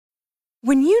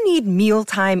When you need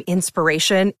mealtime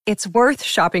inspiration, it's worth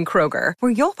shopping Kroger,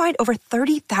 where you'll find over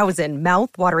 30,000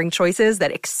 mouth-watering choices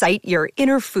that excite your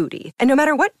inner foodie. And no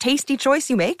matter what tasty choice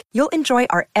you make, you'll enjoy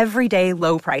our everyday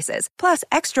low prices, plus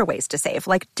extra ways to save,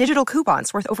 like digital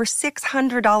coupons worth over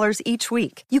 $600 each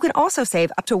week. You can also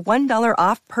save up to $1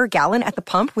 off per gallon at the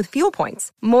pump with fuel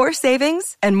points. More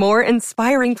savings and more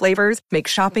inspiring flavors make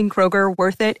shopping Kroger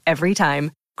worth it every time.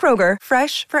 Kroger,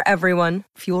 fresh for everyone.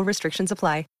 Fuel restrictions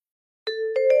apply.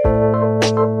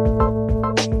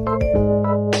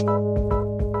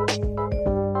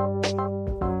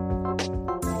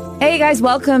 Hey guys,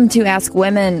 welcome to Ask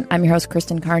Women. I'm your host,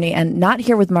 Kristen Carney, and not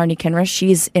here with Marnie Kinrys.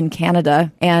 She's in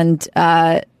Canada, and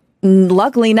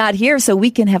luckily not here, so we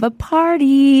can have a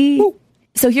party. Woo.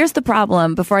 So here's the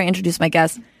problem, before I introduce my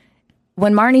guest.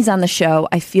 When Marnie's on the show,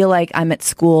 I feel like I'm at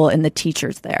school and the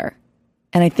teacher's there.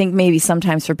 And I think maybe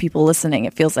sometimes for people listening,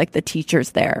 it feels like the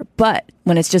teacher's there. But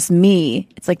when it's just me,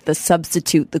 it's like the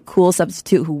substitute, the cool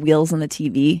substitute who wheels on the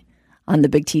TV, on the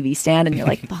big TV stand, and you're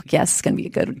like, fuck yes, it's going to be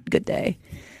a good day.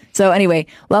 So anyway,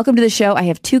 welcome to the show. I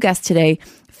have two guests today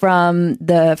from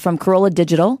Corolla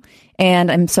Digital,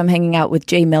 and I'm hanging out with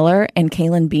Jay Miller and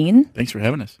Kaylin Bean. Thanks for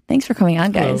having us. Thanks for coming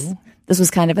on, guys. Hello. This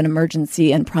was kind of an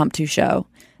emergency impromptu show,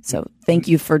 so thank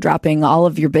you for dropping all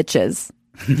of your bitches.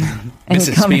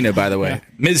 Mrs. Spina, by the way. Yeah.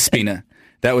 Ms. Spina.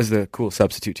 That was the cool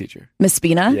substitute teacher. Miss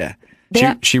Spina?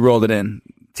 Yeah. She rolled it in,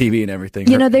 TV and everything.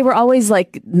 You know, they were always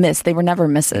like Miss. They were never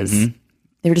Mrs. Mm-hmm.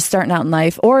 They were just starting out in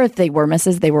life. Or if they were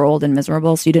Mrs., they were old and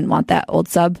miserable, so you didn't want that old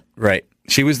sub. Right.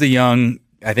 She was the young,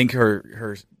 I think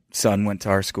her son went to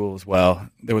our school as well.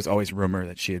 There was always rumor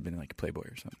that she had been like a Playboy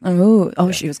or something. Oh,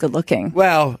 yeah. She was good looking.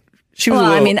 Well, she was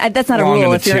I mean, that's not a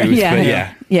rule if you're...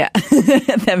 Yeah.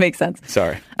 That makes sense.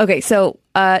 Sorry. Okay, so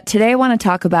today I want to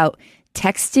talk about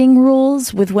texting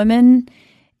rules with women,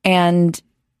 and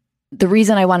the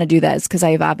reason I want to do that is because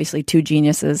I have obviously two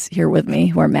geniuses here with me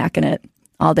who are macking it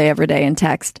all day, every day in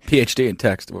text. PhD in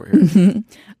text over here.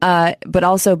 But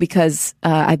also because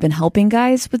I've been helping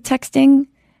guys with texting,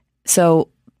 so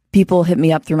people hit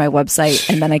me up through my website,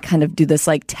 and then I kind of do this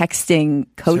like texting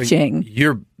coaching. So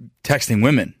you're texting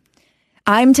women.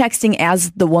 I'm texting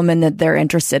as the woman that they're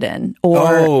interested in.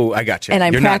 I got you. And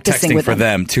I'm You're practicing not texting with for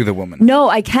them to the woman. No,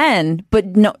 I can, but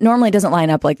normally it doesn't line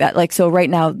up like that. Like, so right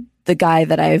now, the guy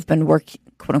that I've been quote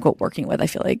unquote working with, I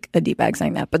feel like a D-bag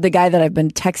saying that, but the guy that I've been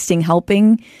texting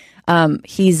helping,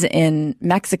 he's in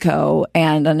Mexico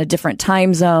and on a different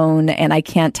time zone, and I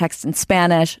can't text in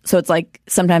Spanish. So it's like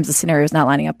sometimes the scenario is not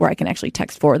lining up where I can actually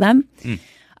text for them.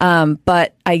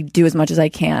 But I do as much as I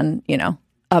can,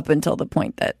 up until the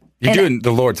point that you're doing the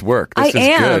Lord's work. This is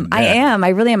good. I am. I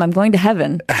really am. I'm going to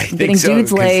heaven. I'm getting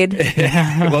dudes laid.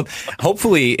 Well,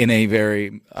 hopefully in a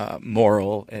very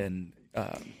moral and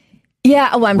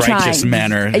I'm righteous trying.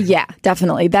 manner. Yeah,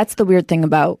 definitely. That's the weird thing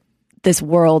about this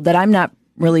world that I'm not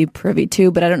really privy to,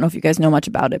 but I don't know if you guys know much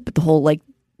about it, but the whole like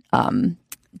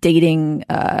dating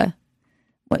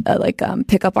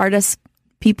pickup artist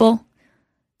people.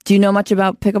 Do you know much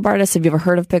about pickup artists? Have you ever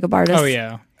heard of pickup artists? Oh,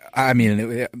 yeah. I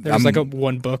mean, there's like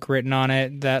one book written on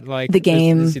it that like the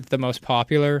game is the most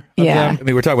popular. Yeah, I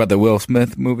mean, we're talking about the Will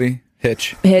Smith movie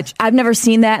Hitch. I've never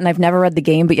seen that, and I've never read the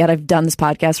game, but yet I've done this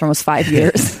podcast for almost 5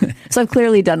 years, so I've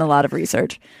clearly done a lot of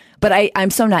research. But I'm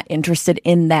so not interested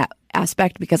in that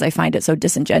aspect because I find it so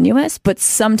disingenuous. But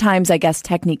sometimes I guess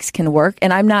techniques can work,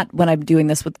 and I'm not when I'm doing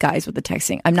this with guys with the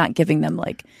texting. I'm not giving them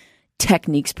like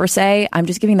techniques per se. I'm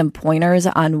just giving them pointers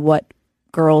on what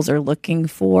girls are looking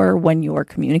for when you're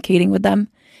communicating with them,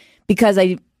 because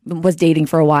I was dating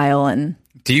for a while. And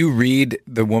do you read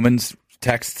the woman's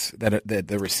texts that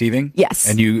they're receiving? Yes.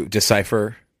 And you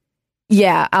decipher?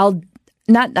 Yeah, I don't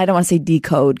want to say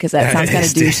decode because that sounds kind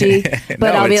of douchey,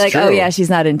 but I'll be like, true. Oh yeah, she's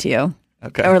not into you.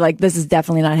 Okay. Or like, this is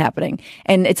definitely not happening.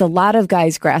 And it's a lot of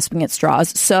guys grasping at straws.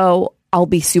 So I'll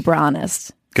be super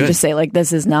honest. Good. And just say like,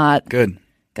 this is not good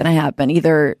gonna happen.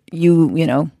 Either you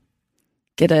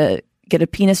get a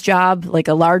penis job, like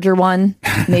a larger one.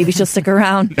 Maybe she'll stick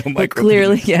around. But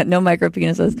clearly, no micro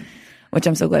penises, which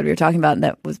I'm so glad we were talking about and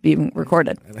that was being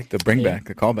recorded. I like the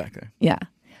the callback there. Yeah.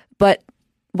 But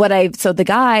so the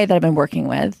guy that I've been working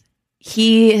with,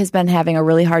 he has been having a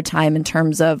really hard time in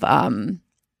terms of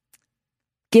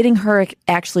getting her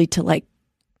actually to like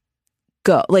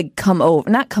come over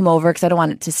because I don't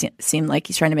want it to seem like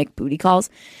he's trying to make booty calls,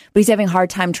 but he's having a hard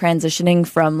time transitioning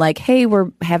from like, hey, we're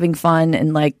having fun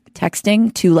and like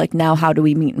texting to like, now how do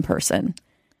we meet in person?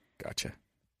 Gotcha.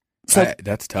 So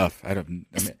that's tough.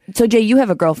 So Jay, you have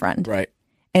a girlfriend, right?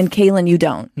 And Kaylin, you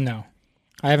don't. No,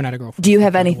 I haven't had a girlfriend. Do you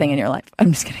have anything in your life?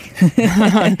 I'm just kidding.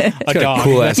 A dog.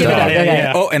 Cool ass dog.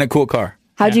 Okay. Oh, and a cool car.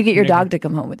 How'd you get your dog to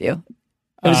come home with you?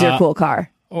 It was your cool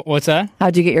car. What's that?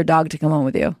 How'd you get your dog to come home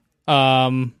with you?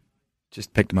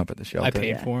 Just picked him up at the shelter. I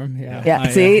paid for him. Yeah. Yeah.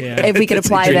 See, if we could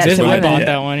apply that to I bought women,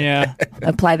 that one. Yeah.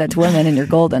 apply that to women, and you're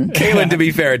golden. Kaylin, to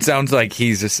be fair, it sounds like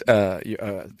he's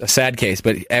a sad case,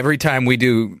 but every time we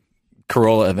do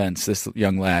Corolla events, this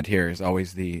young lad here is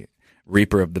always the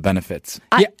reaper of the benefits.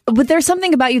 But there's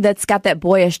something about you that's got that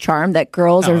boyish charm that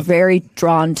girls are very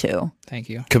drawn to. Thank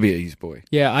you. Could be a used boy.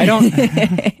 Yeah, I don't.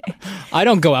 I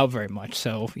don't go out very much,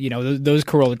 so those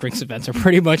Corolla Drinks events are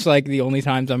pretty much like the only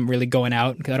times I'm really going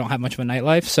out because I don't have much of a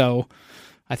nightlife. So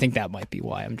I think that might be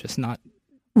why I'm just not.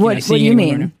 What do you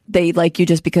mean? They like you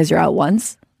just because you're out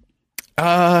once?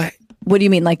 What do you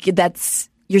mean? Like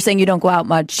you're saying you don't go out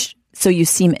much, so you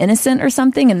seem innocent or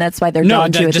something, and that's why they're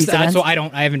drawn to you at these events? So I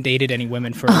haven't dated any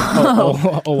women for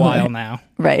a while now.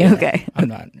 Right. Yeah, okay. I'm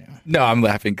not. Yeah. No, I'm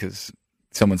laughing because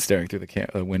someone's staring through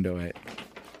the window at.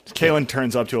 Kaylin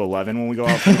turns up to 11 when we go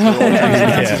out for the Corolla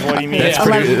Drinks. Is what he means. That's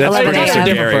 11 pretty a.m.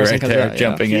 scary right Because there, yeah.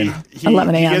 jumping in. He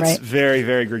 11 a.m., gets right? very,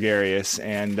 very gregarious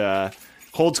and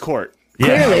holds court.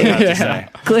 Clearly. I have to say.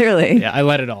 Clearly. Yeah, I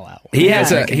let it all out. He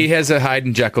has a Hyde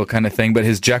and Jekyll kind of thing, but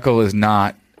his Jekyll is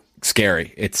not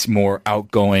scary. It's more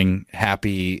outgoing,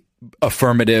 happy,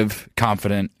 affirmative,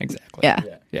 confident. Exactly. Yeah.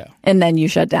 Yeah. And then you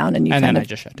shut down, and you And kind then of I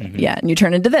just shut down. yeah, and you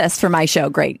turn into this for my show.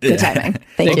 Great, good timing.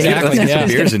 Thank Exactly. you. Let's get some Yeah.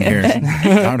 beers in here.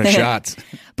 Down to shots.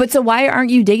 But so why aren't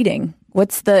you dating?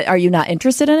 Are you not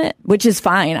interested in it? Which is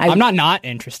fine. I'm not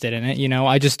interested in it.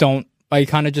 I just don't. I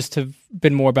kind of just have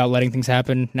been more about letting things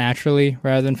happen naturally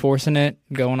rather than forcing it,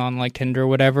 going on like Tinder or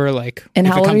whatever. Like, And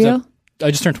if how it old are comes you? up,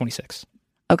 I just turned 26.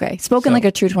 Okay, spoken So- like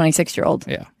a true 26-year-old.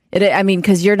 Yeah.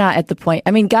 Because you're not at the point.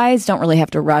 I mean, guys don't really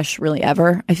have to rush really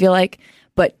ever, I feel like,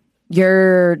 but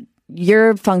you're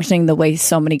functioning the way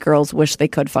so many girls wish they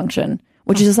could function,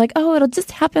 which is just like, oh, it'll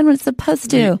just happen when it's supposed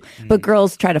to. But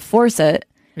girls try to force it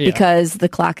because the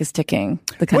clock is ticking.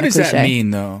 The kind What of does cliche that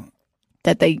mean, though?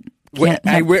 that they I can't.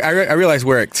 have- realize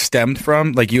where it stemmed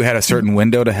from. Like you had a certain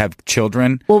window to have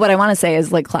children. well, what I want to say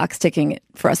is like clock's ticking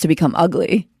for us to become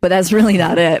ugly, but that's really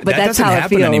not it. But that that's doesn't how it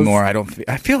happen feels anymore.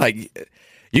 I feel like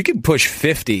you can push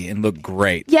 50 and look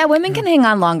great. Yeah, women can hang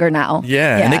on longer now.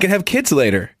 Yeah, and they can have kids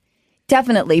later.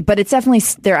 Definitely, but it's definitely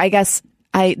there. I guess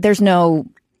there's no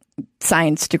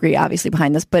science degree obviously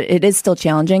behind this, but it is still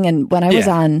challenging. And when I was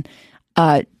on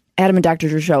Adam and Dr.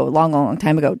 Drew show a long, long, long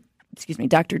time ago,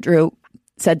 Dr. Drew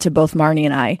said to both Marnie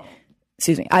and I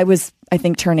was, I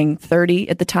think, turning 30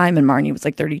 at the time, and Marnie was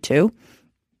like 32.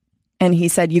 And he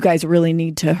said, you guys really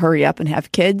need to hurry up and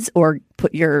have kids or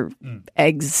put your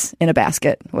eggs in a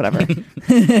basket, whatever,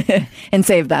 and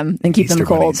save them and keep Easter them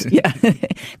cold. bunnies. Yeah.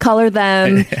 Color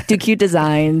them, do cute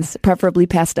designs, preferably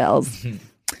pastels.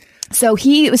 So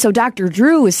Dr.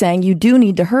 Drew was saying you do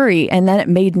need to hurry, and then it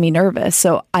made me nervous.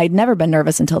 So I'd never been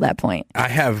nervous until that point. I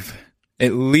have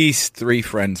at least 3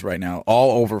 friends right now,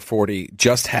 all over 40,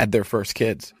 just had their first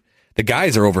kids. The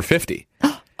guys are over 50.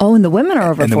 Oh, and the women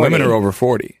are over 40. And the women are over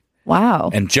 40. Wow.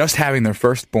 And just having their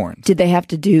firstborn. Did they have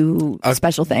to do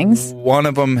special things? One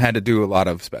of them had to do a lot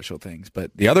of special things,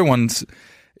 but the other ones,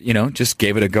 just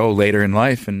gave it a go later in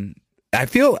life. And I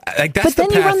feel like that's But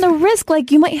then you run the risk,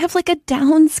 like you might have like a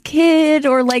Downs kid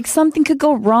or like something could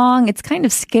go wrong. It's kind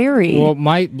of scary. Well,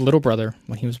 my little brother,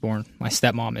 when he was born, my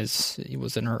stepmom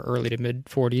was in her early to mid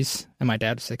 40s, and my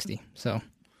dad was 60. So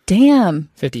Damn.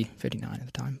 59 at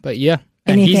the time. But yeah.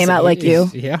 And he came out like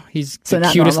you? Yeah, he's So the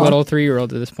not cutest normal. little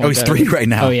 3-year-old at this point. Oh, he's 3 right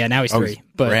now. Oh yeah, now he's 3.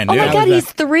 But brand Oh new. my Yeah. God,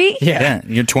 he's 3? yeah.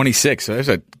 You're 26, so there's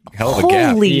a hell of a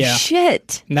gap. Holy Yeah.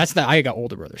 shit. And I got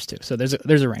older brothers too, so there's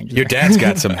a range. Your there. dad's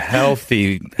got some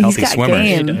healthy got swimmers.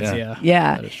 game. He does,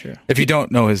 Yeah. That is true. If you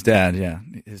don't know his dad,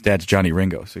 his dad's Johnny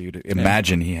Ringo, so you'd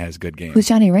imagine he has good game. Who's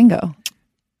Johnny Ringo?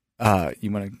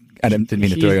 You want to? I didn't mean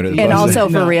to throw you under the And bus. also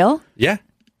for No. real? Yeah,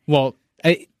 Well,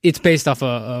 it's based off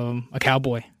a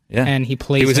cowboy. Yeah. And he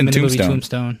plays was him in in the movie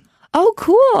Tombstone. Tombstone. Oh,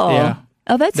 cool. Yeah.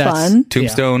 Oh, that's fun.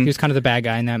 Tombstone, Yeah. He was kind of the bad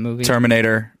guy in that movie.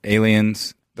 Terminator,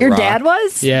 Aliens. The Your Rock. dad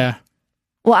was? Yeah.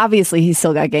 Well, obviously he's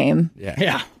still got game. Yeah.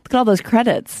 Yeah. Look at all those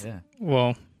credits. Yeah.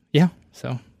 Well, yeah.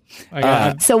 So, I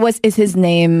got, So is his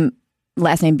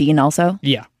last name Bean also?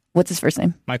 yeah, What's his first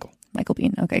name? Michael. Michael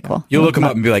Bean. Okay, cool. You'll look him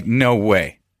up and be like, no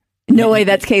way. No way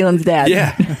that's Kaylin's dad.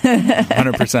 Yeah,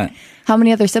 100%. How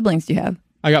many other siblings do you have?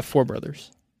 I got 4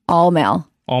 brothers, All male.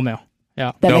 all male.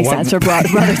 Yeah. That No, makes one- sense. Or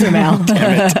brothers are male.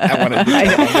 I wanted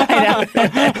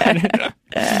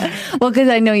Well, because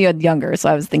I know you had younger, so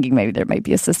I was thinking maybe there might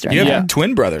be a sister in You have there.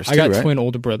 twin brothers, too, I got right? twin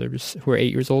older brothers who are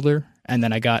 8 years older, and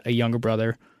then I got a younger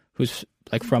brother who's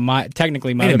like from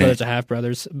technically my Wait a other minute. brothers are half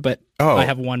brothers, but Oh. I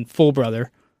have one full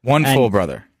brother. One And- full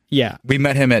brother. Yeah. We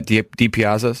met him at D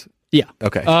Piazza's. Yeah.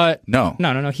 Okay. No.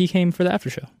 He came for the after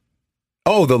show.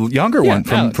 Oh, the younger one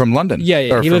from London. Yeah.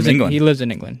 Or He from lives England. he lives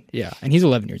in England. Yeah, and he's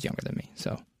 11 years younger than me.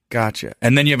 So. Gotcha.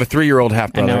 And then you have a 3-year-old half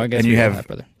And brother, now I guess you we have half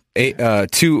brother.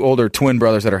 2 older twin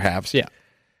brothers that are halves. Yeah.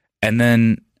 And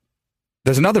then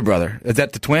there's another brother. Is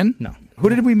that the twin? No. Who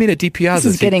did we meet at Deep Piazza?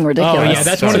 This is getting ridiculous. Oh, yeah,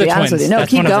 that's to one of the be honest twins. with you. No,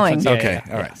 That's keep one of the going. twins. Yeah, Okay,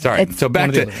 yeah. all right. Sorry. It's So back one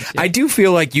of to, the other ones, yeah. I do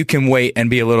feel like you can wait and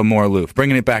be a little more aloof.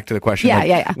 Bringing it back to the question. Yeah, like,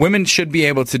 yeah. Women should be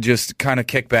able to just kind of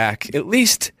kick back at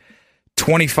least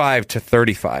 25 to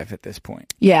 35 at this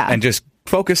point. Yeah. And just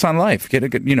focus on life. Get a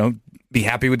good, be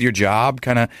happy with your job,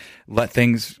 kind of let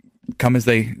things come as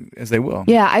they will.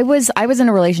 Yeah, I was in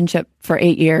a relationship for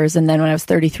 8 years, and then when I was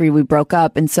 33, we broke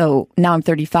up, and so now I'm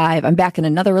 35. I'm back in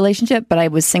another relationship, but I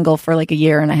was single for like a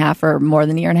year and a half or more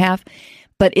than a year and a half.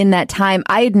 But in that time,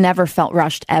 I had never felt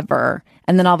rushed ever,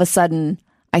 and then all of a sudden,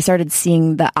 I started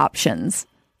seeing the options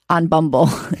on Bumble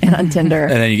and on Tinder,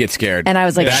 And then you get scared. and I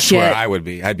was like, that's shit. where I would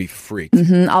be. I'd be freaked. All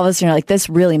of a sudden, you're like, this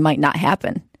really might not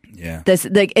happen. Yeah. This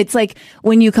like it's like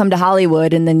when you come to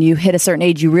Hollywood and then you hit a certain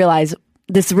age, you realize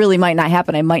this really might not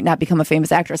happen. I might not become a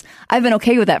famous actress. I've been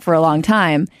okay with that for a long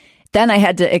time. Then I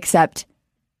had to accept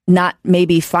not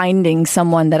maybe finding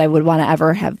someone that I would want to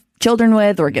ever have children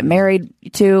with or get married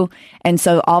to. And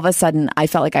so all of a sudden I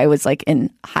felt like I was like in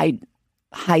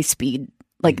high speed,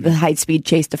 like the high speed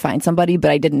chase to find somebody, but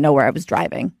I didn't know where I was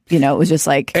driving. It was just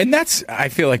like, And I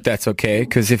feel like that's okay,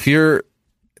 because if you're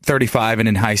 35 and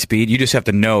in high speed, you just have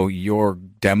to know your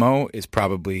demo is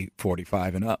probably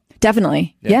 45 and up.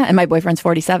 definitely. Yeah. And my boyfriend's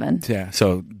 47. Yeah.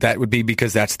 So that would be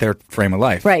because that's their frame of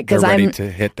life. Right, 'cause They're ready I'm-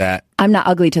 to hit that. I'm not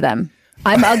ugly to them.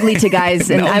 I'm ugly to guys,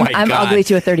 and Oh I'm my God. ugly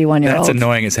to a 31-year-old. That's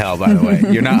annoying as hell, by the way.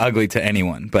 You're not ugly to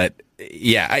anyone. But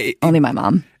yeah, Only my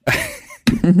mom.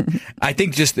 I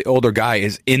think just the older guy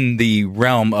is in the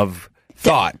realm of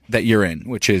thought that you're in,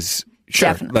 which is, sure,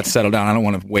 Definitely. let's settle down. I don't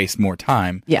want to waste more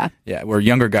time. Yeah. Yeah. Where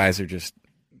younger guys are just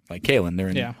like Kaylin. They're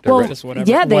in. Yeah. They're Well, ready. Just whatever.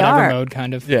 yeah, they whatever are. mode,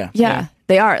 kind of. Yeah. Yeah,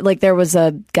 they are. Like there was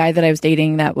a guy that I was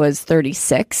dating that was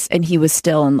 36, and he was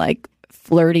still in like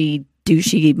flirty,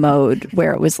 douchey mode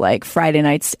where it was like Friday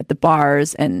nights at the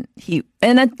bars, and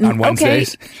On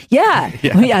Wednesdays? Okay, yeah.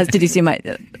 Yes. Did you see my?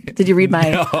 Did you read my?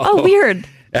 No. Oh, weird.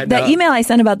 No. That email I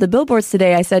sent about the billboards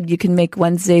today. I said you can make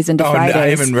Wednesdays into Oh, Fridays. I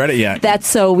haven't read it yet. That's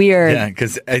so weird. Yeah,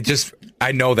 because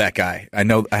I know that guy. I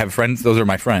have friends. Those are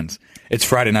my friends. It's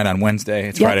Friday night on Wednesday.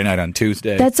 It's Yep. Friday night on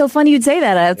Tuesday. That's so funny you'd say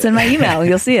that. It's in my email.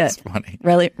 You'll see it. It's funny.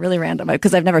 Really, really random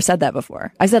because I've never said that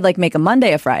before. I said like make a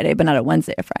Monday a Friday, but not a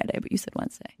Wednesday a Friday. But you said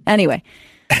Wednesday. Anyway,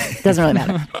 doesn't really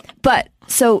matter. But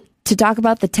so to talk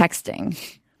about the texting,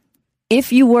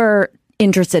 if you were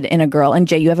interested in a girl, and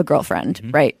Jay, you have a girlfriend,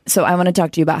 right? So I want to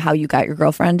talk to you about how you got your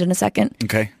girlfriend in a second.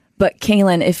 Okay. But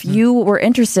Kaylin, if you were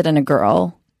interested in a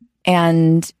girl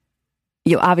and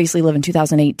you obviously live in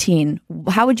 2018,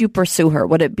 how would you pursue her?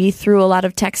 Would it be through a lot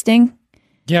of texting?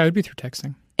 Yeah, it would be through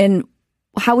texting. And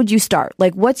how would you start?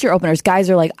 Like, what's your openers? Guys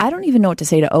are like, I don't even know what to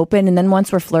say to open. And then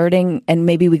once we're flirting and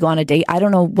maybe we go on a date, I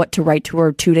don't know what to write to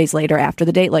her 2 days later after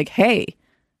the date. Like, hey,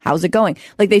 how's it going?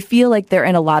 Like, they feel like they're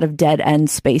in a lot of dead end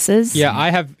spaces. Yeah, I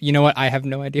have. You know what? I have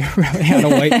no idea really how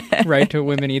to write to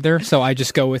women either. So I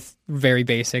just go with very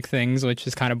basic things, which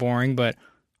is kind of boring. But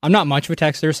I'm not much of a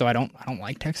texter, so I don't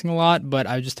like texting a lot. But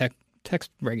I just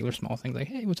text regular small things like,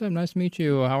 "Hey, what's up? Nice to meet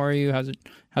you. How are you? How's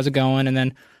it going?" And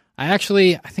then I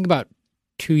think about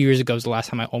 2 years ago was the last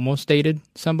time I almost dated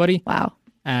somebody. Wow.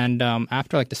 And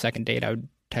after like the second date, I would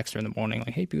text her in the morning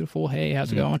like, "Hey, beautiful. Hey,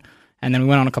 how's it going?" And then we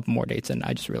went on a couple more dates, and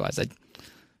I just realized that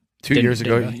 2 years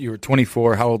ago, you were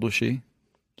 24. How old was she?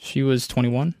 she was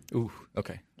 21. Ooh,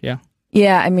 okay. Yeah.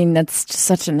 Yeah, I mean, that's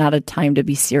just not a time to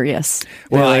be serious.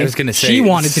 Well, really. I was going to say She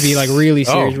wanted to be like really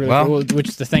serious, Oh, really well. cool, which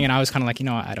is the thing. And I was kind of like,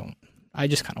 I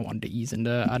just kind of wanted to ease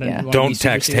into. I didn't. Yeah. wanna be Don't super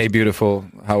text, serious. "Hey, beautiful,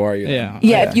 how are you?" Yeah.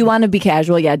 Yeah, if you want to be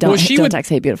casual, yeah, don't, Well, she don't would- text,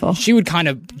 hey, beautiful. She would kind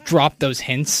of drop those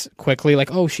hints quickly,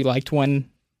 like, oh, she liked when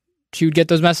she would get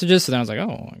those messages. So then I was like,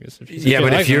 oh, I guess if she Yeah,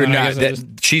 but likes if you're them, then I not, guess I'll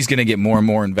just- she's going to get more and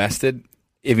more invested.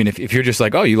 Even if you're just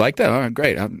like, "Oh, you like that? All right,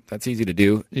 great. That's easy to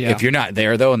do." Yeah. If you're not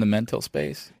there though in the mental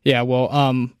space, Yeah, well,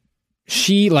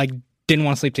 she like didn't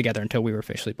want to sleep together until we were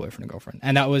officially boyfriend and girlfriend,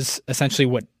 and that was essentially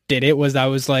what did it. Was I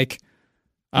was like,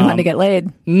 You want to get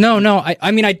laid. no, I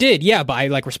mean I did, yeah, but I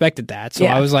like respected that, so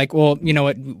Yeah. I was like, well, you know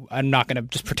what, I'm not gonna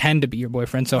just pretend to be your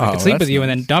boyfriend, so if I Oh, could sleep that's with you and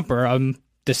nice. then dump her.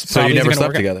 This so probably you never isn't gonna slept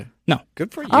work out. together. No.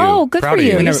 Good for you. Oh, good Proud for of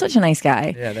you. You're Never- such a nice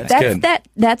guy. Yeah, that's good.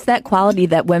 That's that quality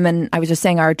that women, I was just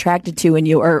saying, are attracted to in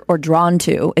you or drawn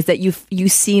to, is that you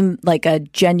seem like a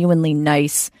genuinely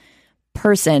nice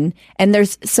person. And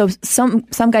there's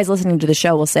some guys listening to the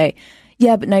show will say,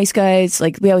 yeah, but nice guys,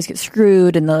 like we always get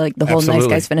screwed and the whole nice Absolutely.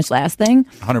 guys finish last thing.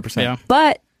 100%. Yeah.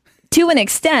 But to an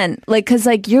extent, like, because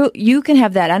like you can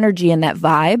have that energy and that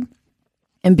vibe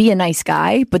and be a nice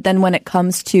guy, but then when it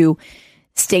comes to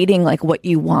stating like what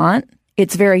you want,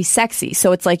 it's very sexy.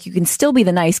 So it's like you can still be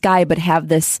the nice guy, but have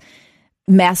this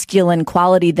masculine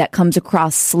quality that comes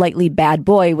across slightly bad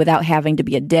boy without having to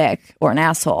be a dick or an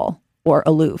asshole or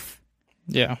aloof.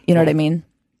 Yeah. You know what I mean?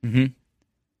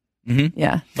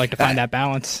 Yeah. Like to find that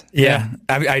balance. Yeah.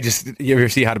 You ever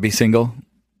see How to Be Single?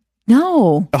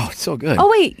 No. Oh, it's so good. Oh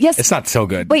wait, yes. It's not so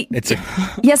good. Wait. It's a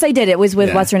Yes, I did. It was with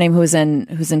Yeah. what's her name, who's in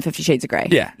 50 Shades of Grey.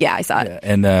 Yeah. Yeah, I saw it. yeah.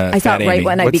 And I saw Fat it right Amy.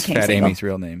 when I What's became Fat single. Amy's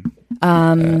real name?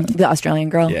 The Australian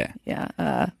girl. Yeah. Yeah.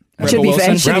 Rebel Should be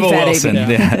Wilson? should be Rebel Fat Wilson.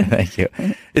 Amy. Yeah, thank you.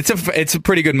 It's a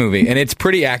pretty good movie, and it's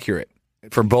pretty accurate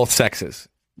for both sexes.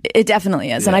 It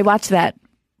definitely is. And Yeah. I watched that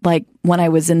like when I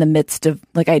was in the midst of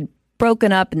like I'd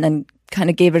broken up and then kind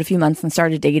of gave it a few months and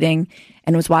started dating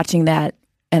and was watching that,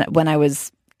 and when I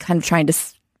was kind of trying to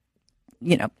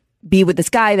be with this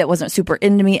guy that wasn't super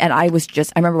into me, and I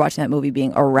remember watching that movie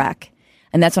being a wreck,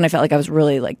 and that's when I felt like I was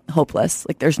really like hopeless.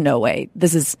 Like there's no way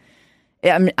this is.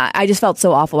 I just felt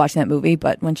so awful watching that movie,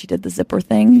 but when she did the zipper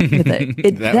thing,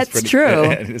 with that's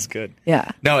true. It is good. Yeah.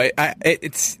 No,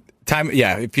 it's time.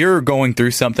 Yeah, if you're going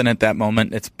through something at that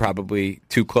moment, it's probably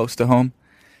too close to home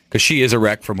because she is a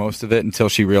wreck for most of it until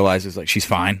she realizes like she's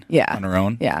fine. Yeah. On her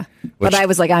own. Yeah. But I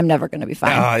was like, I'm never going to be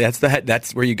fine.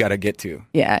 That's where you got to get to.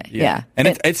 Yeah. And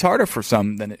it's harder for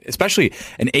some than especially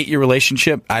an 8-year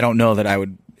relationship. I don't know that I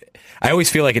would. I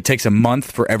always feel like it takes a month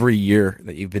for every year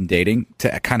that you've been dating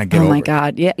to kind of get over. Oh my it.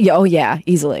 God. Yeah. Oh yeah.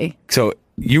 Easily. So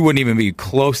you wouldn't even be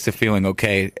close to feeling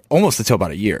okay almost until about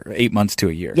a year, 8 months to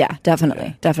a year. Yeah,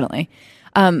 definitely. Definitely.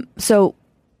 So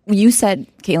you said,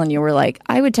 Caitlin, you were like,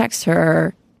 I would text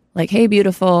her like, hey,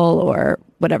 beautiful, or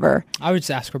whatever. I would just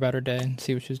ask her about her day and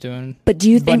see what she's doing. But do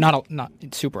you think, But not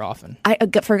super often.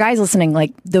 for guys listening,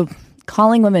 like the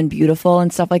calling women beautiful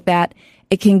and stuff like that,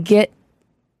 it can get,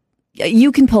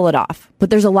 you can pull it off, but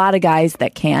there's a lot of guys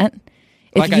that can't.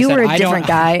 If Like I you said, were a I different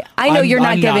don't- guy, I know you're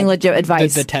not I'm giving legit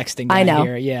advice. The texting I guy know.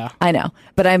 here, yeah. I know.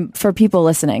 But I'm for people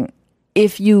listening,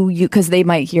 if you because they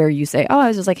might hear you say, "Oh, I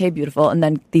was just like, hey, beautiful," and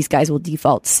then these guys will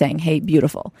default saying, "Hey,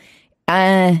 beautiful."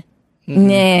 Nah.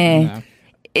 No.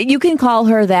 You can call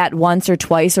her that once or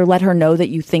twice, or let her know that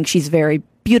you think she's very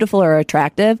beautiful or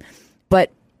attractive,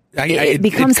 but it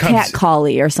becomes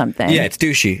catcally or something. Yeah, it's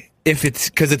douchey. If it's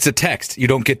because it's a text, you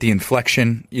don't get the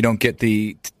inflection, you don't get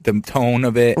the tone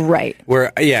of it. Right.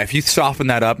 Where, yeah, if you soften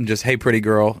that up and just, hey, pretty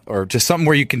girl, or just something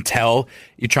where you can tell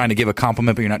you're trying to give a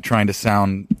compliment, but you're not trying to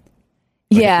sound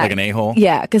like an a-hole.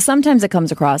 Yeah, because sometimes it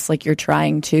comes across like you're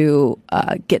trying to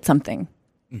get something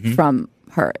from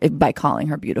her by calling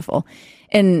her beautiful.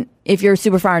 And if you're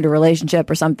super far into a relationship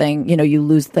or something, you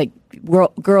lose, like,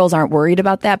 girls aren't worried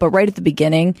about that. But right at the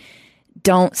beginning,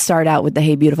 don't start out with the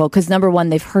hey beautiful, because number one,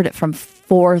 they've heard it from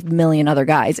 4 million other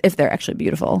guys if they're actually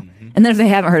beautiful, and then if they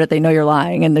haven't heard it, they know you're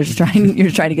lying and they're just you're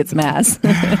trying to get some ass.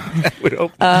 I would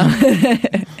hope.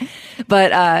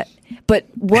 But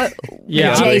what,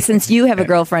 Yeah. Jay? Since you have a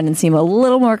girlfriend and seem a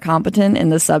little more competent in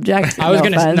the subject, I was no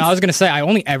offense. gonna say I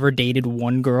only ever dated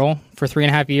one girl for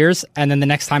 3.5 years, and then the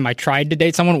next time I tried to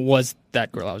date someone was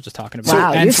that girl I was just talking about.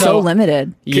 Wow, And you're so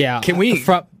limited. Yeah. Can we-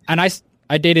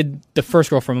 I dated the first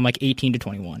girl from like 18 to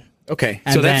 21. Okay,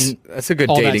 And so then that's a good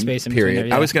all that dating space in between period. there,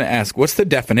 yeah. I was going to ask, what's the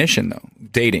definition, though,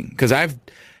 dating? Because I've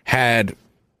had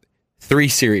 3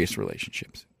 serious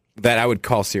relationships that I would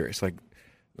call serious, like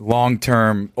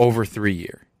long-term, over 3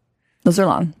 year. Those are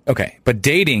long. Okay, but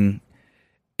dating,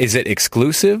 is it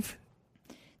exclusive?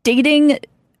 Dating.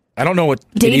 I don't know what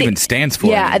it even stands for.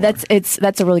 Yeah, anymore.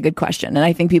 that's a really good question, and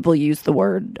I think people use the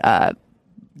word.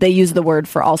 They use the word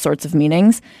for all sorts of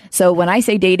meanings. So when I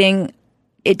say dating,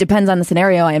 it depends on the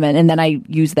scenario I'm in, and then I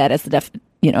use that as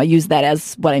I use that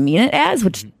as what I mean it as,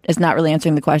 which is not really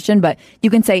answering the question. But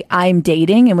you can say I'm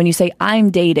dating, and when you say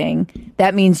I'm dating,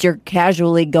 that means you're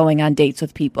casually going on dates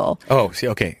with people. Oh, see,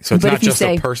 okay, so it's But not if you just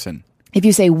say- a person. If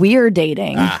you say we're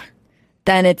dating,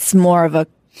 then it's more of a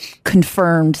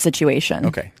confirmed situation.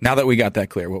 Okay, now that we got that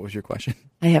clear, what was your question?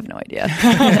 I have no idea.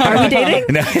 Are we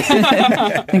dating? No.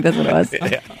 I think that's what it was.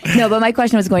 No, but my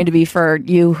question was going to be for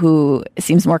you who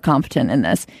seems more competent in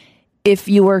this. If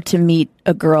you were to meet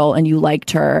a girl and you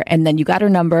liked her and then you got her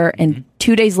number and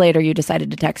 2 days later you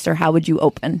decided to text her, how would you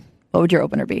open? What would your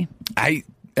opener be? I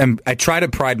try to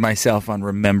pride myself on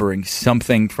remembering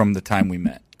something from the time we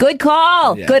met. Good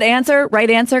call. Yeah. Good answer. Right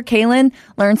answer. Kaylin,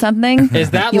 learn something. Is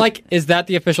that is that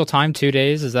the official time? 2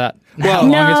 days? Is that how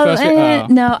No, long it's supposed to? Oh.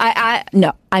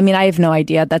 no. I mean, I have no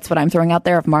idea. That's what I'm throwing out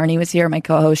there. If Marnie was here, my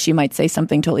co-host, she might say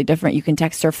something totally different. You can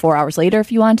text her 4 hours later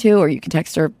if you want to, or you can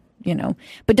text her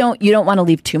but you don't want to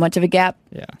leave too much of a gap.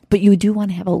 Yeah. But you do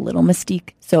want to have a little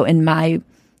mystique. So in my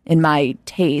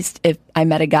taste, if I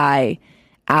met a guy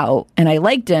out and I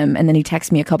liked him and then he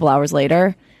texts me a couple hours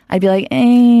later, I'd be like,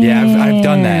 Yeah, I've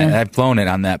done that. I've blown it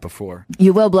on that before.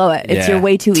 You will blow it. It's Yeah. you're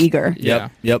way too eager.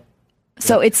 Yep.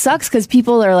 So it sucks because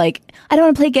people are like, I don't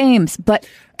want to play games, but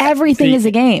everything See, is a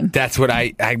game. That's what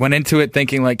I went into it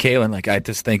thinking like Kaylin. Like I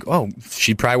just think, oh,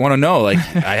 she'd probably want to know. Like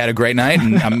I had a great night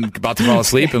and I'm about to fall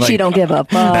asleep. And like She don't give a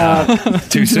fuck.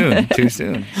 too soon.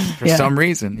 For Yeah. some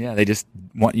reason, they just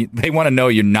want you. They want to know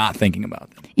you're not thinking about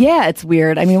them. Yeah, it's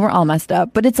weird. I mean, we're all messed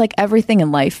up, but it's like everything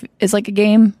in life is like a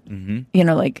game. Mm-hmm.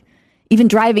 Like even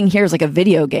driving here is like a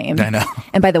video game. I know.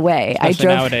 And by the way, I Especially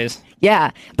drove nowadays. Yeah,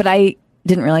 but I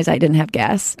didn't realize I didn't have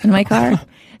gas in my car.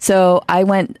 So I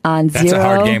went on That's zero. a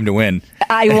hard game to win.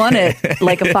 I won it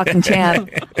like a fucking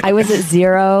champ. I was at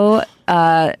zero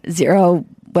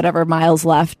whatever miles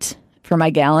left for my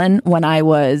gallon when I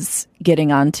was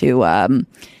getting onto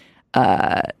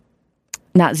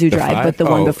not Zoo Drive, five? but the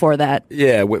one Oh. before that.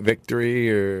 Yeah, with Victory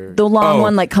or The long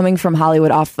one, like coming from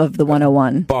Hollywood off of the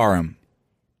 101. Barham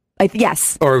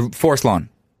Yes. or Forest Lawn.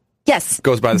 Yes.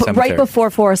 Goes by the But cemetery. right before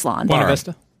Forest Lawn. Bar. Buena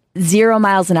Vista. 0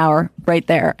 miles an hour right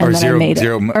there. And Or then zero- I made it.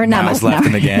 zero Or not miles an left hour.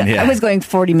 in the game, yeah. I was going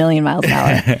 40 million miles an hour.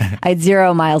 I had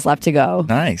 0 miles left to go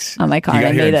Nice on my car. You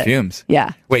got and I here made in it. fumes. Yeah.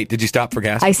 Wait, did you stop for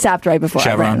gas? I stopped right before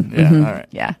Chevron. I ran. Yeah. All right.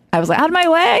 Yeah. I was like, out of my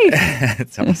way.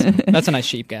 That's awesome. That's a nice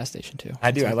cheap gas station too.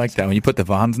 I do. I like that when you put the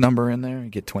Vaughn's number in there, you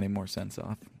get 20 more cents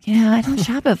off. Yeah, I don't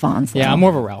shop at Vaughn's. Yeah, though. I'm more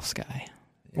of a Ralph's guy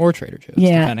or Trader Joe's,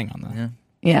 Yeah. depending on the.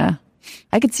 Yeah.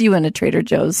 I could see you in a Trader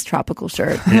Joe's tropical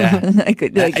shirt. Yeah. I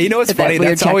could, like, You know what's at that funny?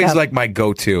 weird That's always checkout. like my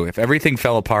go-to. If everything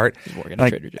fell apart, working at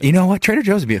like, Trader Joe's. you know what? Trader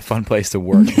Joe's would be a fun place to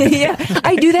work. Yeah,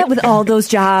 I do that with all those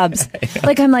jobs.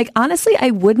 Like, I'm like, honestly, I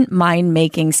wouldn't mind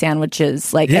making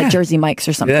sandwiches like Yeah. at Jersey Mike's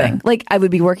or something. Yeah. Like, I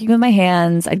would be working with my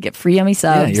hands. I'd get free yummy Yeah,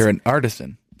 subs. you're an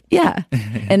artisan. Yeah.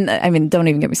 And I mean, don't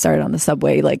even get me started on the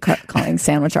Subway, like calling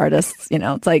sandwich artists.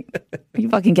 It's like, are you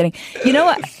fucking kidding? You know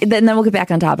what? Then we'll get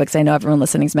back on topics. I know everyone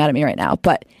listening is mad at me right now,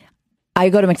 but I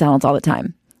go to McDonald's all the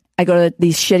time. I go to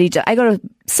these I go to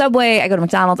Subway, I go to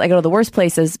McDonald's, I go to the worst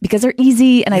places because they're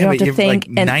easy and I don't have to you're think.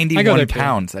 like and 91 there, too.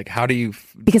 pounds. Like, how do you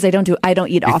because I don't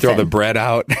eat often. throw the bread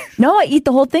out? No, I eat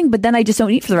the whole thing, but then I just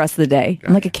don't eat for the rest of the day.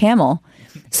 I'm like a camel.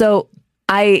 So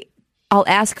I'll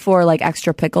ask for like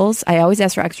extra pickles. I always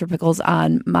ask for extra pickles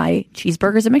on my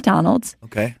cheeseburgers at McDonald's.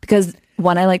 Okay. Because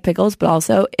one, I like pickles, but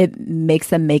also it makes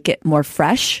them make it more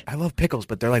fresh. I love pickles,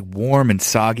 but they're like warm and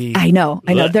soggy. I know.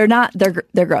 Blech. They're not.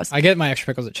 They're gross. I get my extra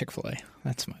pickles at Chick-fil-A.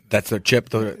 That's my. That's their chip.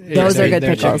 Those are good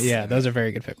they're pickles. Yeah, those are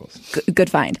very good pickles. Good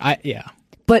find. Yeah.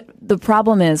 But the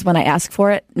problem is when I ask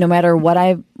for it, no matter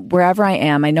wherever I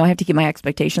am, I know I have to keep my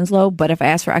expectations low. But if I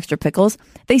ask for extra pickles,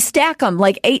 they stack them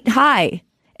like 8 high.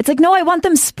 It's like, no, I want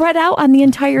them spread out on the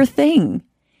entire thing.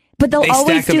 But they'll They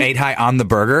always stack them 8 high on the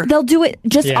burger. They'll do it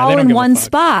just Yeah, they all don't in give a one fuck.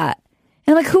 spot.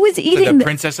 And I'm like, who is eating The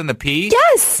Princess and the Pea?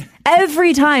 Yes,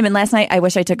 every time. And last night, I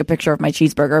wish I took a picture of my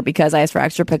cheeseburger because I asked for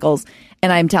extra pickles.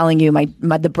 And I'm telling you,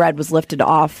 the bread was lifted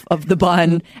off of the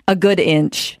bun a good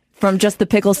inch from just the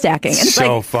pickle stacking. And it's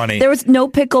So like, funny. There was no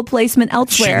pickle placement She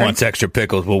elsewhere. wants extra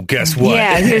pickles. Well, guess what?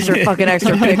 Yeah, here's your fucking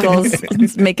extra pickles.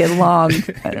 Let's make it long.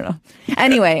 I don't know.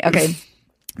 Anyway, okay.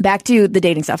 Back to the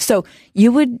dating stuff. So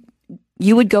you would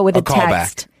go with a callback.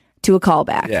 text to a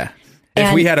callback. Yeah. If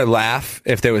And- we had a laugh,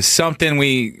 if there was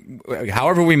something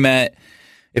however we met,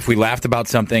 if we laughed about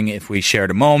something, if we shared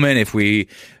a moment, if we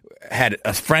had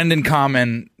a friend in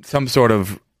common, some sort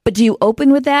of. But do you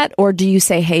open with that, or do you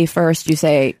say hey first? You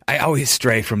say I always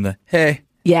stray from the hey.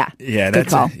 yeah. Yeah, Good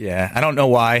that's call. yeah. I don't know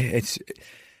why.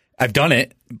 I've done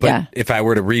it, but Yeah. if I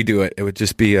were to redo it, it would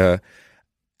just be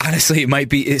honestly, it might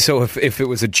be. So if it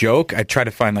was a joke, I'd try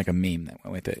to find like a meme that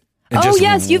went with it. And Oh just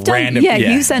yes, you've done. random- Yeah,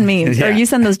 you send memes Yeah. or you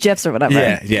send those gifs or whatever.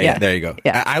 Yeah. There you go.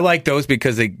 Yeah. I like those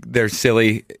because they're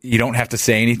silly. You don't have to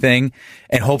say anything,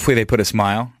 and hopefully they put a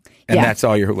smile, and Yeah. that's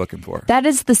all you're looking for. That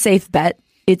is the safe bet.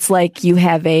 It's like you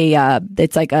have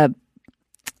it's like a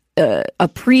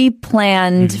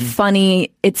pre-planned,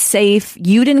 funny. It's safe.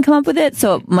 You didn't come up with it,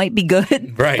 so it might be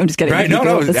good. Right. I'm just kidding. Right. You No, came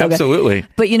up with it, so good. absolutely.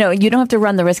 But you don't have to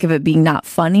run the risk of it being not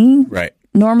funny. Right.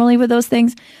 Normally with those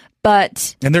things,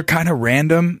 but And they're kind of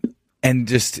random and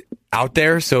just out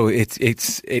there. So if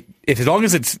as long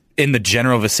as it's in the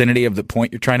general vicinity of the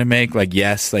point you're trying to make, like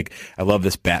yes, like I love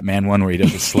this Batman one where he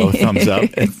does a slow thumbs up.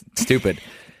 It's stupid.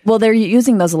 well, they're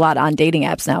using those a lot on dating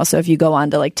apps now. So if you go on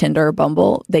to like Tinder or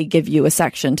Bumble, they give you a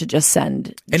section to just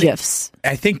send And gifs.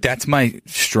 I think that's my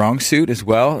strong suit as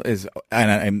well.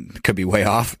 And I could be way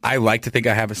off. I like to think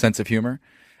I have a sense of humor,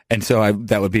 and so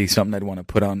that would be something I'd want to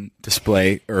put on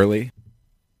display early.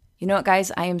 You know what,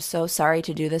 guys? I am so sorry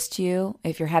to do this to you.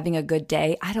 If you're having a good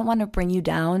day, I don't want to bring you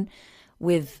down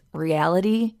with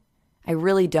reality. I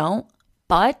really don't.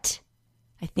 But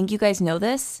I think you guys know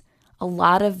this. A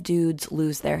lot of dudes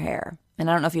lose their hair. And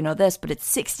I don't know if you know this, but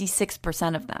it's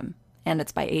 66% of them. And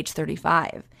it's by age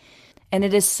 35. And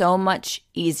it is so much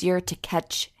easier to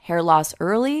catch hair loss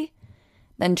early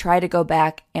than try to go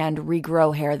back and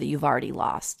regrow hair that you've already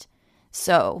lost.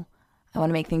 So I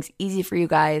want to make things easy for you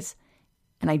guys.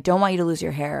 And I don't want you to lose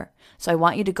your hair. So I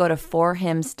want you to go to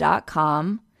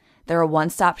forhims.com. They're a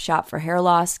one-stop shop for hair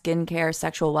loss, skincare,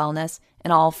 sexual wellness,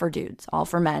 and all for dudes, all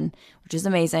for men, which is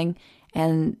amazing.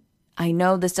 And I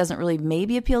know this doesn't really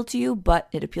maybe appeal to you, but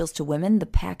it appeals to women. The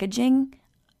packaging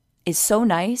is so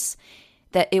nice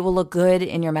that it will look good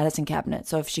in your medicine cabinet.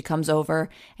 So if she comes over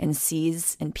and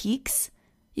sees and peeks,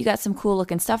 you got some cool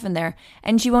looking stuff in there,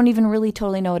 and she won't even really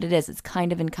totally know what it is. It's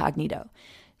kind of incognito.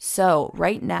 So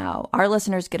right now, our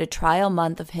listeners get a trial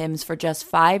month of Hims for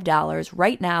just $5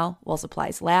 right now while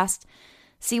supplies last.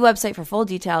 See website for full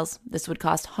details. This would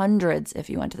cost hundreds if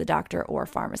you went to the doctor or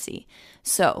pharmacy.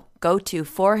 So go to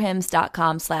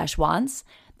forhims.com/wants.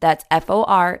 That's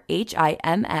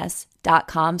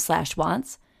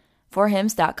FORHIMS.com/wants.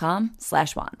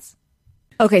 Forhims.com/wants.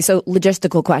 Okay, so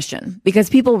logistical question, because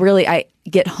people really I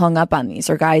get hung up on these,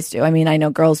 or guys do. I mean, I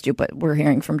know girls do, but we're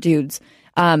hearing from dudes.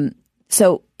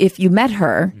 So if you met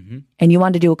her and you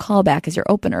wanted to do a callback as your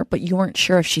opener, but you weren't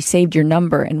sure if she saved your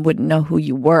number and wouldn't know who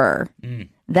you were,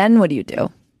 then what do? You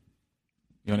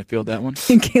want to field that one?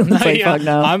 Caitlin's like, fuck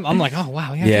no. I'm like, oh,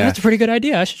 wow. Yeah, that's a pretty good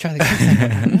idea. I should try that. I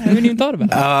haven't even thought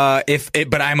about it.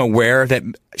 But I'm aware that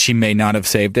she may not have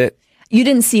saved it. You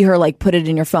didn't see her like put it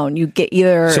in your phone. You get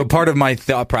either. So part of my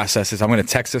thought process is I'm going to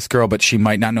text this girl, but she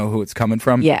might not know who it's coming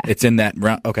from. Yeah. It's in that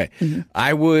round. Okay.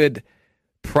 I would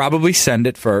probably send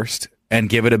it first and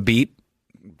give it a beat,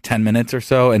 10 minutes or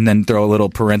so, and then throw a little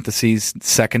parentheses,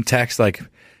 second text, like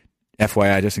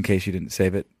FYI, just in case you didn't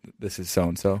save it. This is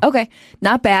so-and-so. Okay.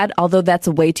 Not bad, although that's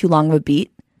way too long of a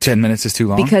beat. 10 minutes is too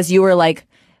long? Because you were like,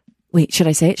 wait, should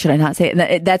I say it? Should I not say it?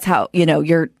 And that's how,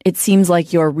 it seems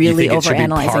like you're really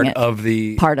overanalyzing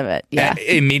it. Part of it, yeah.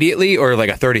 Immediately or like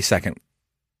a 30-second?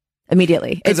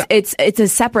 Immediately. It's a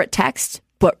separate text,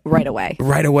 but right away.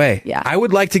 Right away. Yeah. I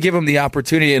would like to give him the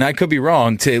opportunity, and I could be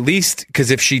wrong, to at least, because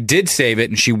if she did save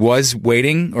it and she was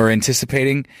waiting or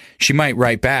anticipating, she might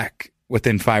write back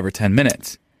within 5 or 10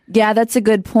 minutes. Yeah, that's a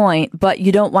good point, but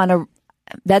you don't want to.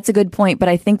 That's a good point, but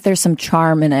I think there's some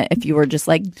charm in it if you were just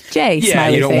like, Jay,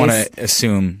 smiley you don't face. want to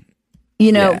assume.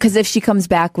 Because if she comes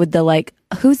back with the like,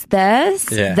 who's this?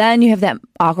 Yeah. Then you have that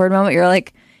awkward moment. You're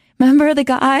like, remember the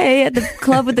guy at the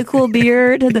club with the cool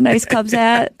beard, had the nice Cubs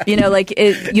hat? You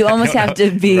almost have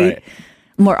to be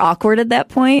more awkward at that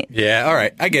point. Yeah, all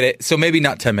right. I get it. So maybe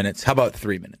not 10 minutes. How about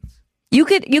 3 minutes? You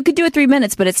could do it 3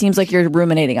 minutes, but it seems like you're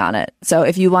ruminating on it. So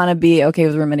if you want to be okay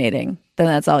with ruminating, then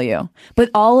that's all you. But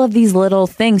all of these little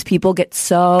things people get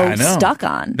so stuck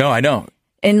on. No, I know.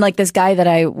 And like this guy that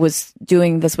I was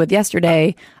doing this with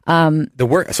yesterday.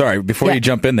 Sorry, before you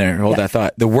jump in there, hold that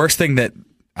thought. The worst thing that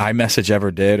iMessage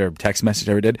ever did or text message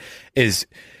ever did is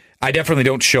I definitely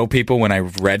don't show people when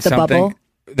I've read something. Bubble?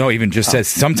 No, even just says,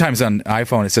 sometimes on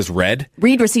iPhone it says read.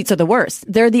 Read receipts are the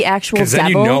worst. They're the actual devil. Because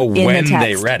then you know in when the text.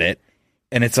 they read it.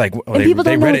 And it's like, and people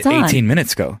they don't read know it it's on. 18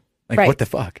 minutes ago. Like, what the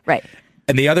fuck? Right.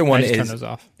 And the other one turn those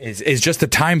off. is just the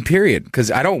time period.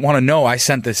 Because I don't want to know I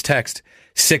sent this text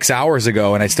 6 hours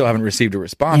ago and I still haven't received a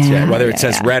response yet, whether it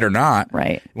says read or not.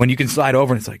 Right. When you can slide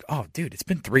over and it's like, oh, dude, it's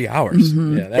been 3 hours.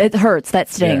 Yeah, it hurts. That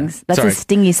stings. Yeah. That's a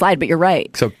stingy slide, but you're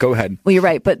right. So go ahead. Well, you're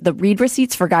right. But the read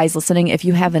receipts for guys listening, if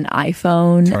you have an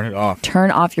iPhone, turn it off.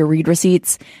 Turn off your read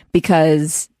receipts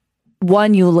because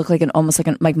one, you look like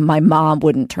like my mom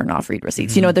wouldn't turn off read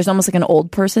receipts. There's almost like an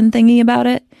old person thingy about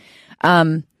it.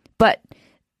 But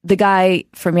the guy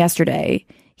from yesterday,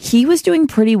 he was doing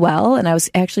pretty well, and I was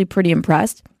actually pretty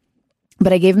impressed.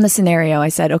 But I gave him the scenario. I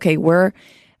said, okay,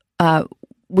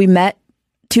 we met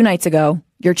 2 nights ago.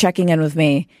 You're checking in with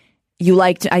me.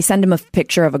 I send him a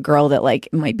picture of a girl that like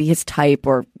might be his type,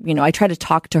 or, I try to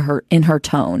talk to her in her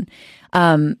tone.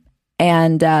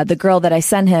 And the girl that I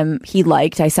sent him, he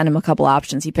liked. I sent him a couple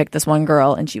options. He picked this one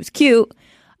girl, and she was cute,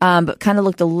 but kind of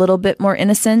looked a little bit more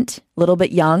innocent, a little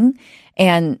bit young.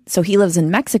 And so he lives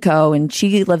in Mexico, and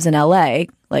she lives in LA,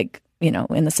 like,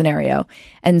 in the scenario.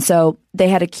 And so they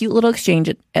had a cute little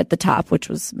exchange at the top, which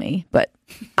was me. But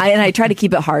I try to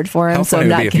keep it hard for him. How so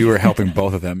funny I'm would it be if you were helping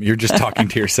both of them? You're just talking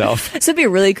to yourself. This would be a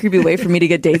really creepy way for me to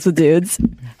get dates with dudes.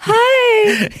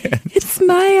 Hi, it's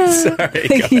Maya. Sorry,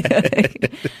 go ahead.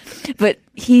 But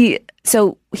he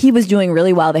was doing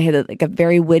really well. They had a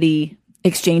very witty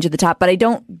exchange at the top, but I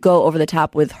don't go over the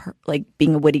top with her, like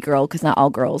being a witty girl, because not all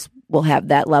girls will have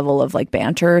that level of like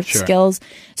banter skills.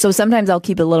 So sometimes I'll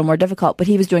keep it a little more difficult, but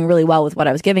he was doing really well with what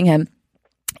I was giving him.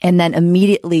 And then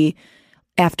immediately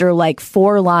after like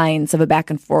 4 lines of a back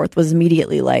and forth was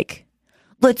immediately like,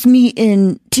 let's meet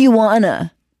in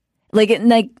Tijuana.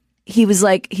 He's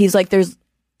like, there's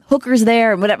hookers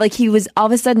there and whatever. Like he was, all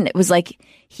of a sudden it was like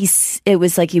he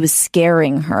was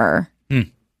scaring her.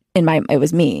 It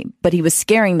was me, but he was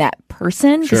scaring that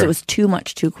person because it was too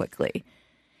much too quickly.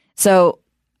 So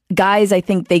guys, I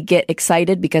think they get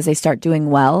excited because they start doing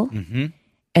well,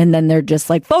 and then they're just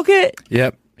like, fuck it.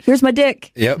 Yep. Here's my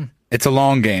dick. Yep. It's a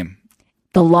long game.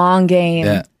 The long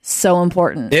game, so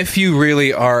important. If you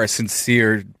really are a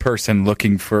sincere person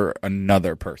looking for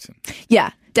another person.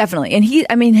 Yeah, definitely. And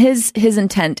his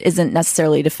intent isn't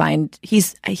necessarily to find.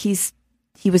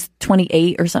 He was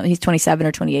 28 or something. He's 27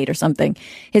 or 28 or something.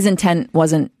 His intent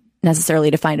wasn't necessarily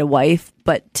to find a wife,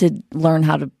 but to learn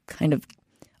how to kind of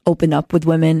open up with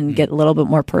women and get a little bit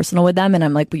more personal with them. And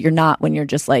I'm like, but you're not when you're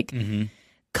just like,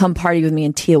 come party with me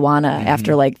in Tijuana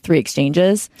after like 3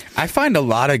 exchanges. I find a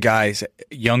lot of guys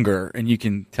younger, and you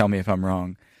can tell me if I'm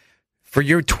wrong, for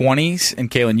your 20s,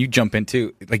 and Kaylin, you jump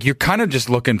into, like, you're kind of just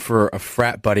looking for a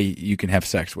frat buddy you can have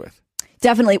sex with.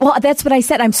 Definitely. Well, that's what I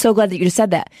said. I'm so glad that you just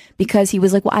said that, because he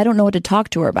was like, well, I don't know what to talk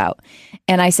to her about.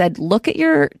 And I said, look at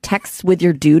your texts with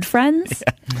your dude friends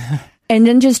and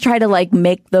then just try to like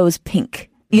make those pink.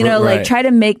 You know, like try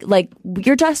to make like,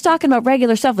 you're just talking about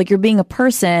regular stuff, like you're being a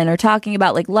person or talking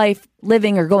about like life,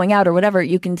 living or going out or whatever.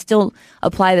 You can still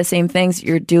apply the same things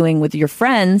you're doing with your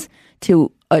friends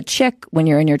to a chick when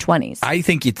you're in your 20s. I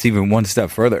think it's even one step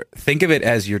further. Think of it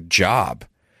as your job.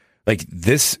 Like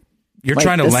this, you're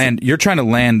trying to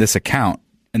land this account,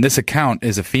 and this account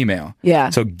is a female. Yeah.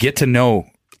 So get to know.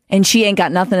 And she ain't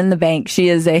got nothing in the bank. She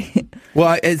is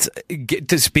Well, it's get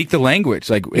to speak the language.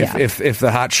 Like if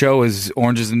the hot show is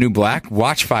Orange is the New Black,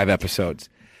 watch 5 episodes.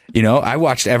 You know, I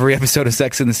watched every episode of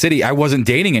Sex and the City. I wasn't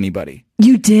dating anybody.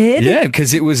 You did? Yeah,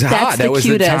 because it was hot. That was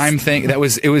cutest. the time thing. It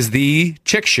was the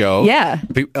chick show. Yeah.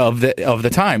 Of the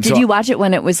time. Did you watch it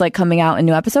when it was like coming out in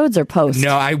new episodes or post?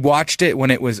 No, I watched it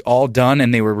when it was all done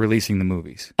and they were releasing the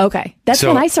movies. Okay, that's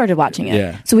when I started watching it.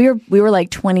 Yeah. So we were like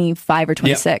 25 or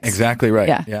 26. Yep, exactly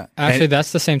right. Yeah. Actually,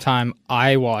 that's the same time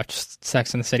I watched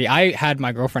Sex and the City. I had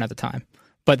my girlfriend at the time,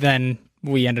 but then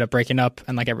we ended up breaking up,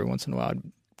 and like every once in a while, I'd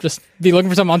just be looking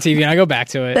for something on TV, and I go back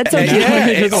to it. That's so and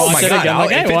cute. Oh my God. Like,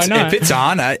 hey, why not? If it's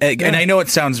on, and I know it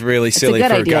sounds really silly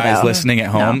good for idea, guys though. listening at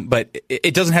home, but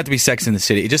it doesn't have to be Sex in the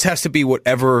City. It just has to be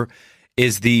whatever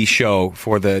is the show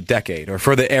for the decade or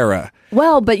for the era.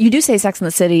 Well, but you do say Sex and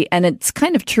the City, and it's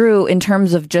kind of true in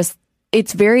terms of just,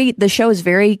 the show is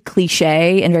very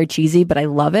cliche and very cheesy, but I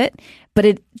love it. But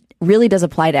it really does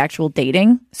apply to actual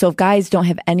dating. So if guys don't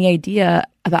have any idea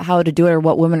about how to do it or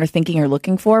what women are thinking or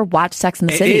looking for, watch Sex and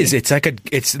the City. It is.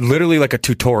 It's literally like a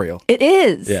tutorial. It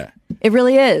is. Yeah. It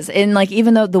really is. And like,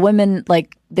 even though the women,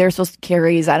 like, they're supposed to,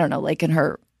 Carrie's, I don't know, like in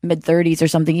her mid-30s or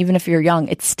something, even if you're young,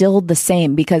 it's still the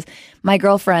same, because my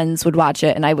girlfriends would watch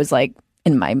it and I was like,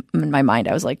 in my mind,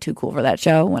 I was like too cool for that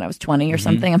show when I was 20 or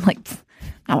something. I'm like, I'm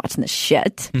not watching this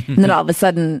shit. And then all of a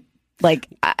sudden, like,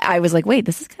 I was like, wait,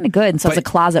 this is kind of good. And so I was a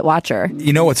closet watcher.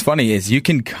 You know what's funny is you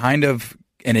can kind of,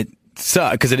 and it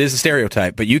sucks because it is a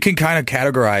stereotype, but you can kind of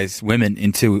categorize women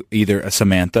into either a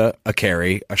Samantha, a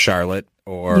Carrie, a Charlotte,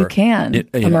 or You can.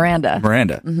 A Miranda.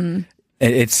 Miranda.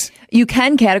 You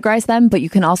can categorize them, but you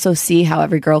can also see how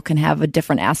every girl can have a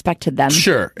different aspect to them.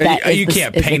 Sure. You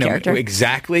can't paint them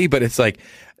exactly, but it's like,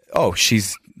 oh,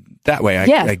 she's that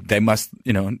way. They must,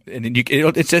 and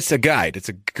it's just a guide. It's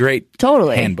a great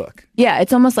handbook. Yeah,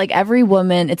 it's almost like every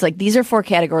woman, it's like these are 4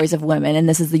 categories of women, and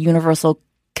this is the universal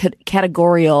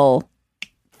categorical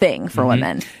thing for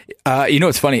women.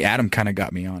 It's funny. Adam kind of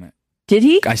got me on it. Did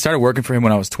he? I started working for him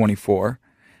when I was 24.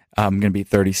 I'm going to be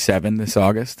 37 this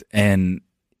August. And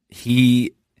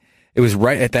it was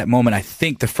right at that moment, I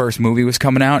think the first movie was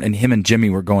coming out, and him and Jimmy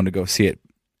were going to go see it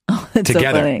That's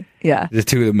together. So funny. Yeah. The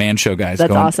 2 of the Man Show guys.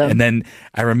 That's awesome. And then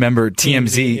I remember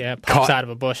TMZ pops out of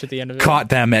a bush at the end of it. Caught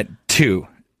them at 2.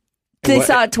 They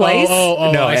saw it twice?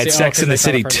 No, at Sex in the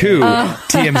City 2,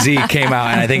 TMZ came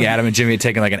out, and I think Adam and Jimmy had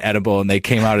taken like an edible, and they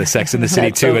came out of Sex in the City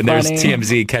 2, so and there's funny.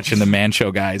 TMZ catching the Man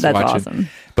Show guys That's watching. Awesome.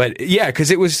 But yeah, because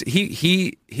it was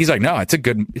he's like, no, it's a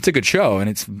good show, and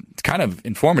it's kind of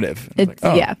informative. It's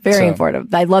very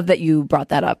informative. I love that you brought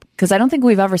that up, because I don't think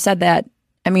we've ever said that.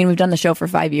 I mean, we've done the show for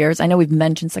 5 years. I know we've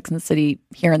mentioned Sex and the City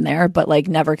here and there, but like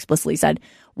never explicitly said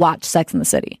watch Sex and the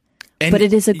City. And but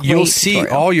it is a great you'll see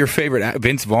tutorial. all your favorite.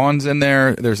 Vince Vaughn's in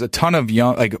there. There's a ton of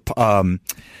young, like Ron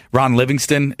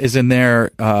Livingston is in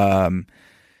there.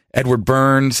 Edward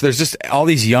Burns. There's just all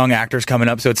these young actors coming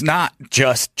up. So it's not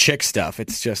just chick stuff.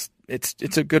 It's just it's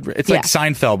a good. It's like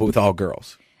Seinfeld, but with all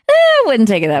girls. I wouldn't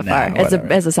take it that No, far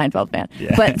whatever. as a Seinfeld fan.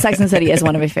 But Sex and the City is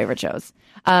one of my favorite shows.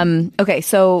 Okay,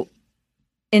 so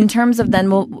in terms of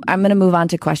then, I'm going to move on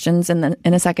to questions in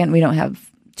a second. We don't have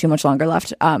too much longer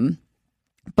left.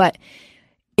 But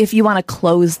if you want to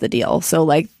close the deal, so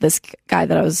like this guy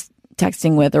that I was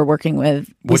texting with or working with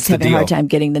was What's the having a hard deal? time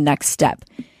getting the next step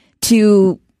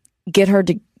to get her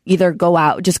to either go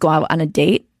out on a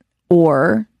date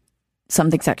or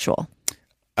something sexual.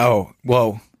 Oh,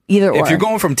 well, Either or. if you're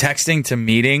going from texting to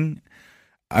meeting,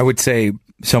 I would say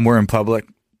somewhere in public,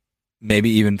 maybe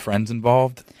even friends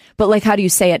involved. But like, how do you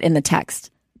say it in the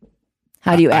text?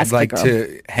 How do you ask I'd like the girl?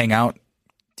 to hang out.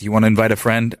 Do you want to invite a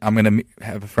friend? I'm going to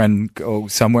have a friend go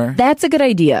somewhere. That's a good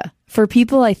idea. For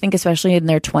people, I think, especially in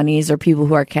their 20s or people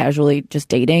who are casually just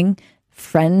dating,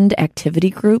 friend activity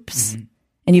groups,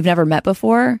 and you've never met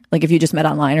before, like if you just met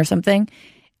online or something,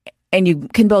 and you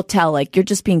can both tell, like, you're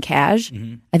just being cash,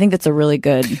 I think that's a really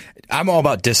good... I'm all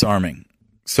about disarming.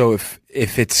 So if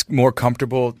it's more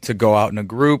comfortable to go out in a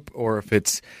group, or if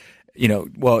it's,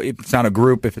 if it's not a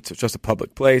group, if it's just a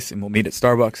public place and we'll meet at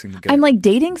Starbucks and I'm like,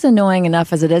 dating's annoying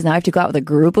enough as it is. Now I have to go out with a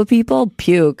group of people.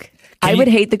 Puke. I would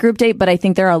hate the group date, but I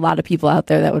think there are a lot of people out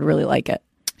there that would really like it.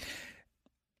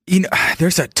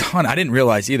 There's a ton. I didn't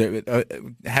realize either.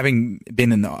 Having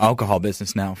been in the alcohol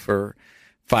business now for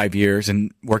 5 years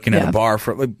and working at a bar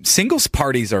singles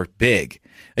parties are big.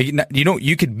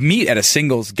 You could meet at a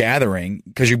singles gathering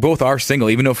because you both are single,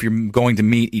 even though if you're going to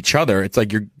meet each other, it's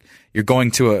like you're going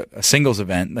to a singles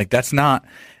event. Like that's not.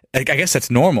 I guess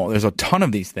that's normal. There's a ton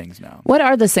of these things now. What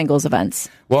are the singles events?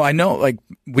 Well, I know, like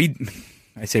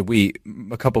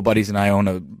a couple buddies and I own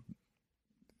a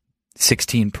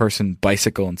 16-person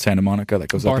bicycle in Santa Monica that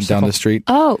goes up and down the street.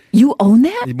 Oh, you own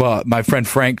that? Well, my friend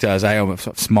Frank does. I own a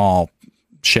small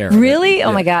share. of it. Really? Oh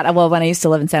Yeah. my God. Well, when I used to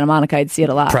live in Santa Monica, I'd see it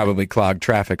a lot. Probably clog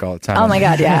traffic all the time. Oh my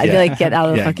God. Yeah. I'd be like, get out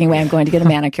of the Yeah. fucking way. I'm going to get a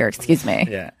manicure. Excuse me.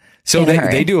 Yeah. So In a they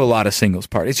hurry. do a lot of singles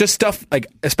parties. Just stuff like,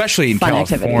 especially in Fun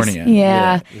California. activities.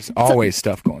 Yeah. There's always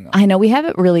stuff going on. I know we have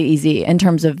it really easy in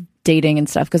terms of dating and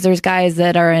stuff because there's guys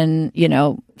that are in,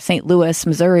 St. Louis,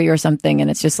 Missouri or something. And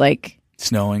it's just like,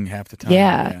 Snowing half the time.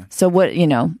 yeah. So what,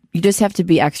 you just have to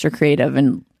be extra creative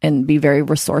and be very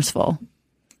resourceful.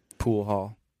 Pool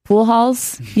hall. Pool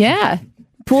halls. Yeah.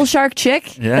 Pool shark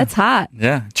chick. Yeah. That's hot.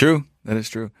 Yeah. True. That is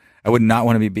true. I would not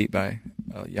want to be beat by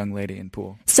a young lady in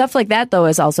pool. Stuff like that, though,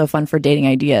 is also fun for dating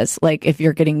ideas. Like if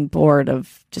you're getting bored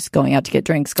of just going out to get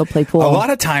drinks, go play pool. A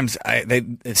lot of times,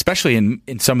 especially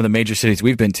in some of the major cities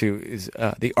we've been to, is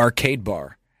the arcade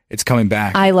bar. It's coming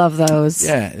back. I love those.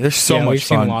 Yeah, there's so much we've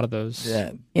fun. seen a lot of those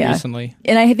Yeah. recently.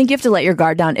 And I think you have to let your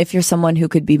guard down if you're someone who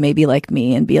could be maybe like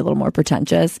me and be a little more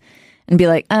pretentious and be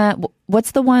like,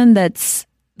 what's the one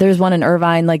there's one in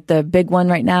Irvine, like the big one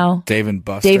right now? Dave and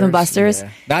Buster's. Dave and Buster's?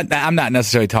 Yeah. I'm not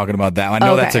necessarily talking about that. I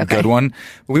know Okay, that's a okay. good one.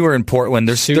 We were in Portland.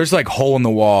 There's like hole in the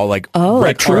wall, like like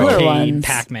retro. cooler Arcade, ones.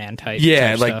 Pac-Man type.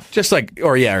 Yeah, type like stuff. just like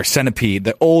or Centipede,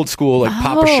 the old school like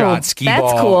Papa Shot, skee that's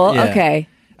ball. cool. Yeah. Okay.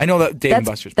 I know that Dave and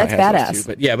Buster's that's probably has badass.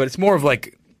 those too, but it's more of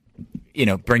like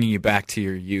bringing you back to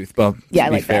your youth. Well, Yeah, to I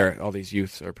be like fair, all these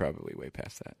youths are probably way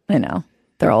past that. I know.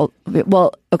 They're all,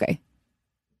 well, okay.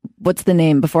 What's the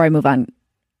name before I move on?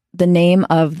 The name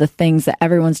of the things that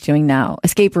everyone's doing now.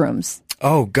 Escape rooms.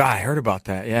 Oh God, I heard about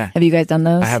that. Yeah, Have you guys done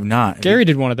those? I have not. Gary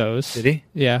did one of those. Did he?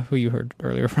 Yeah, who you heard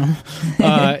earlier from.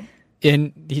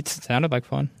 And it sounded like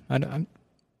fun.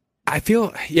 I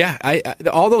feel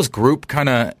all those group kind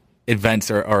of events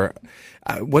are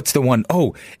what's the one?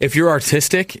 Oh, if you're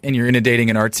artistic and you're into dating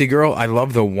an artsy girl, I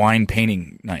love the wine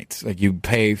painting nights. Like you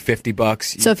pay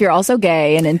 $50. So if you're also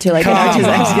gay and into like an artist,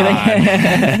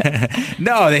 I'm just kidding.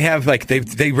 No, they have like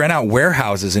they rent out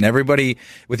warehouses and everybody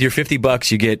with your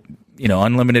 $50 you get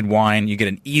unlimited wine, you get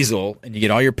an easel and you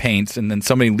get all your paints and then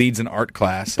somebody leads an art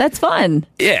class. That's fun.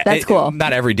 Yeah, That's cool.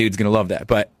 Not every dude's gonna love that,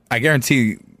 but I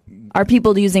guarantee. Are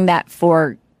people using that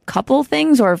for couple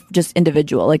things or just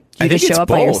individual? Like you I just think show it's up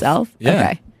by both. yourself? Yeah.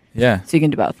 Okay. Yeah. So you can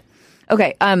do both.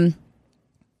 Okay.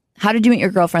 How did you meet your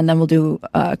girlfriend? Then we'll do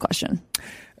a question.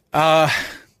 There's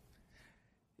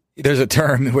a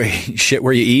term where shit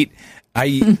where you eat.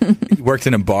 I worked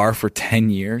in a bar for 10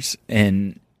 years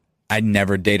and I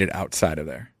never dated outside of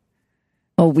there.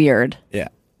 Oh, weird. Yeah.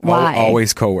 Why?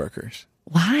 Always coworkers.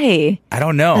 Why? I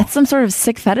don't know. That's some sort of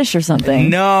sick fetish or something.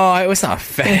 No, it was not a I'm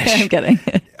fetish. kidding.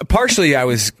 Partially, I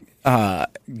was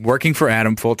working for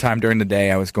Adam full time during the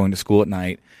day. I was going to school at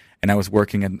night, and I was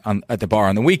working at the bar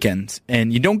on the weekends,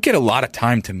 and you don't get a lot of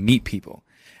time to meet people.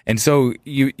 And so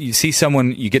you see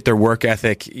someone, you get their work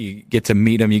ethic, you get to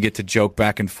meet them, you get to joke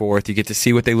back and forth, you get to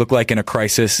see what they look like in a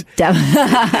crisis. Oh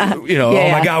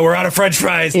my God, we're out of French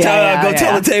fries. Go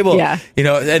tell the table. Yeah.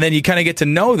 And then you kind of get to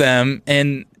know them.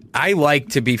 And I like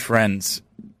to be friends.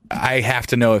 I have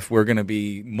to know if we're going to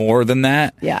be more than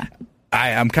that. Yeah.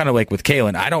 I'm kind of like with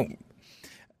Kaylin. I don't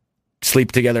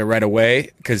sleep together right away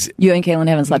because you and Kaylin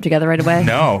haven't slept together right away.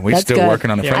 No, we're still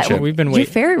working on the friendship. We've been You're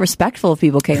very respectful of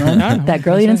people, Kaylin. That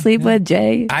girl you didn't sleep with,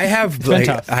 Jay. I have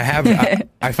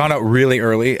I found out really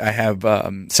early. I have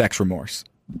sex remorse.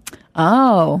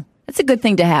 Oh, that's a good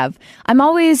thing to have.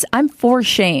 I'm for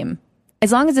shame.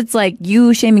 As long as it's like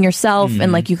you shaming yourself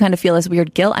and like you kind of feel this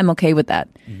weird guilt, I'm okay with that.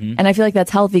 And I feel like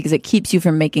that's healthy because it keeps you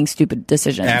from making stupid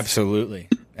decisions. Absolutely.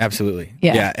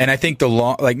 Yeah. Yeah. And I think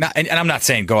and I'm not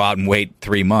saying go out and wait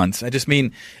 3 months. I just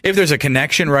mean if there's a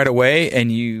connection right away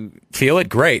and you feel it,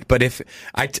 great. But if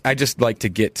I just like to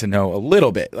get to know a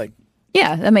little bit, like,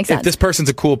 yeah, that makes sense. If this person's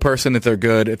a cool person, if they're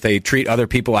good, if they treat other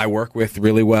people I work with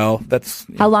really well, that's.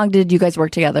 How long did you guys work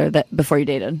together before you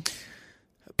dated?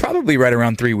 Probably right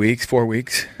around 3 weeks, 4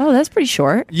 weeks. Oh, that's pretty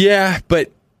short. Yeah, but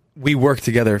we worked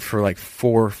together for like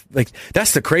 4. Like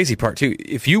that's the crazy part too.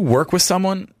 If you work with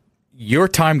someone, your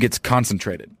time gets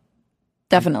concentrated.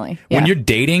 Definitely. When you're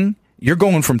dating, you're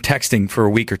going from texting for a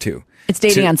week or two. It's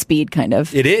dating on speed, kind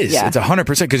of. It is. Yeah. It's 100%.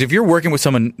 Because if you're working with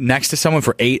someone next to someone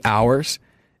for 8 hours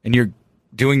and you're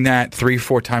doing that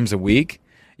 3-4 times a week,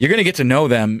 you're going to get to know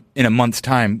them in a month's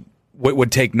time. What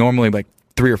would take normally like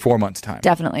 3 or 4 months' time.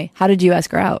 Definitely. How did you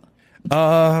ask her out?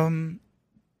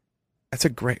 That's a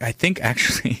great. I think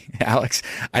actually, Alex.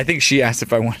 I think she asked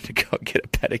if I wanted to go get a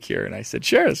pedicure, and I said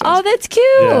sure. Oh, that's cute.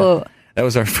 Yeah, that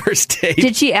was our first date.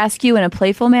 Did she ask you in a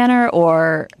playful manner,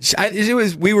 or it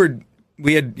was?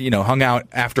 We had hung out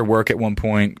after work at one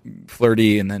point,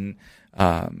 flirty, and then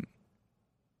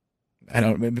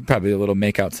probably a little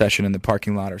makeout session in the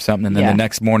parking lot or something. And then the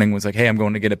next morning was like, hey, I'm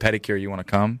going to get a pedicure. You want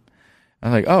to come? I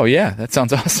was like, oh yeah, that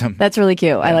sounds awesome. That's really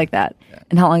cute. I like that. Yeah.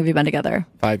 And how long have you been together?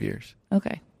 5 years.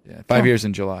 Okay. Yeah, 5 years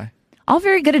in July. All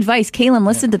very good advice. Kaylin,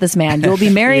 listen to this man. You'll be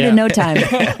married in no time.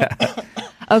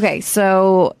 Okay,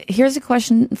 so here's a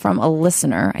question from a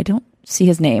listener. I don't see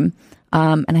his name,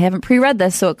 and I haven't pre-read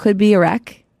this, so it could be a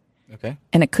wreck. Okay.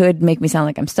 And it could make me sound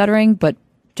like I'm stuttering, but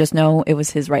just know it was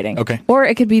his writing. Okay. Or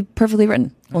it could be perfectly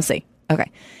written. We'll see.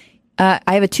 Okay. I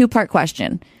have a 2-part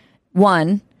question.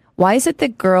 1, why is it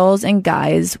that girls and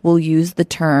guys will use the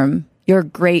term, you're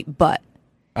great butt?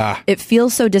 It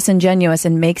feels so disingenuous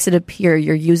and makes it appear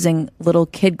you're using little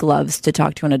kid gloves to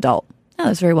talk to an adult. Oh,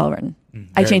 that's very well written.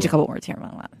 I changed a couple words here and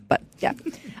there, but yeah.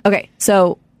 Okay,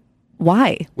 so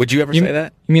why? Would you ever say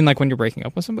that? You mean like when you're breaking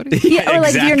up with somebody? Yeah, or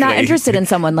like you're not interested in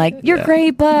someone, like you're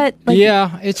great, but like,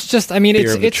 yeah, it's just. I mean,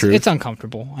 it's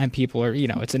uncomfortable, and people are,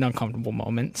 it's an uncomfortable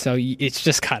moment. So it's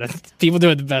just kind of people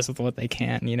do the best with what they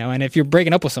can, And if you're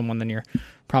breaking up with someone, then you're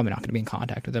probably not going to be in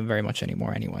contact with them very much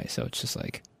anymore anyway. So it's just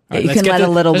like. Right, you can let a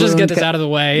little. Let's just get this out of the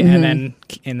way, and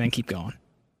then keep going.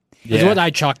 That's what I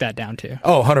chalk that down to.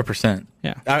 Oh, 100%.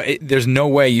 Yeah. There's no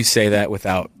way you say that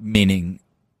without meaning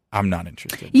I'm not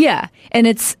interested. Yeah, and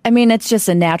it's just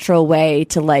a natural way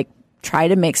to like try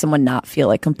to make someone not feel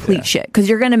like complete shit, because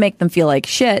you're going to make them feel like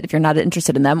shit if you're not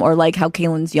interested in them, or like how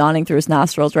Kaylin's yawning through his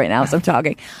nostrils right now as I'm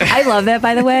talking. I love that,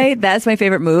 by the way. That's my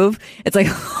favorite move. It's like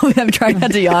I'm trying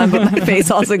not to yawn, but my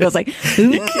face also goes like,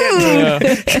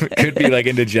 could be like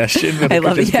indigestion. I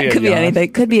love it. Yeah, it could be anything.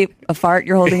 It could be a fart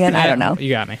you're holding in. I don't know. You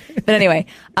got me. But anyway,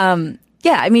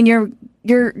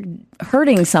 you're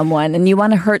hurting someone, and you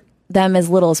want to hurt them as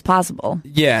little as possible.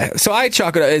 Yeah, so I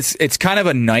chalk it. It's kind of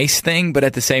a nice thing, but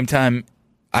at the same time,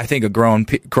 I think a grown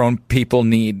people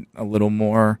need a little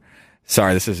more.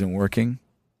 Sorry, this isn't working.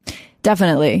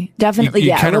 Definitely, You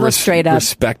yeah. kind of straight up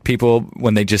respect people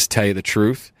when they just tell you the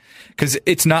truth, because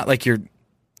it's not like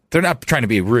they're not trying to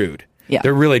be rude. Yeah,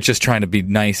 they're really just trying to be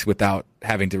nice without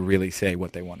having to really say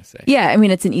what they want to say. Yeah, I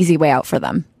mean, it's an easy way out for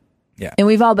them. Yeah.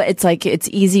 And but it's like, it's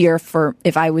easier for,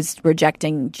 if I was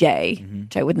rejecting Jay,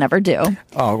 which I would never do.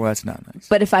 Oh, well, that's not nice.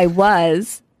 But if I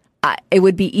was, it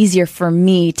would be easier for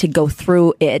me to go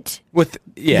through it with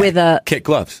a kit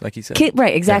gloves, like you said.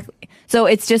 Right, exactly. Yeah. So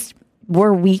it's just,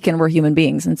 we're weak and we're human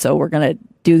beings. And so we're going to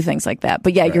do things like that.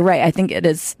 But yeah, right. You're right. I think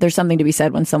there's something to be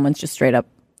said when someone's just straight up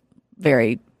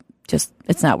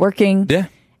it's not working. Yeah.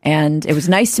 And it was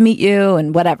nice to meet you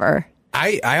and whatever.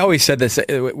 I always said this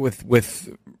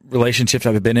with relationships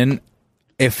I've been in.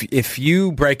 If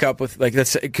you break up with, like,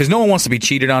 that's because no one wants to be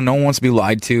cheated on, no one wants to be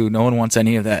lied to, no one wants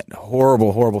any of that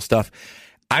horrible stuff.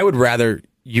 I would rather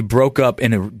you broke up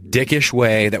in a dickish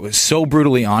way that was so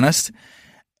brutally honest,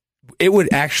 it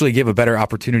would actually give a better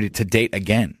opportunity to date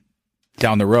again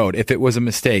down the road. If it was a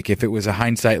mistake, if it was a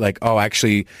hindsight, like, oh,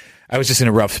 actually, I was just in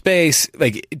a rough space,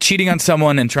 like cheating on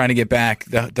someone and trying to get back,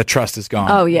 the trust is gone.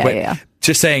 Oh, yeah, But yeah.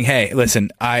 Just saying, hey,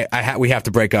 listen, we have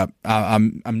to break up.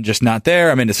 I'm just not there.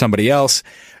 I'm into somebody else.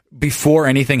 Before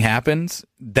anything happens,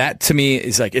 that to me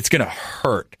is like, it's going to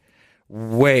hurt.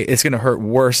 It's going to hurt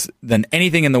worse than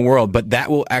anything in the world, but that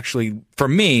will actually, for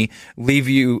me, leave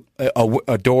you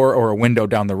a door or a window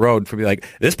down the road for be like,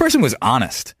 this person was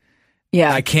honest.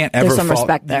 Yeah. I can't ever There's some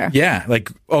respect there. Yeah. Like,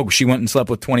 oh, she went and slept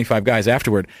with 25 guys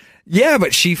afterward. Yeah,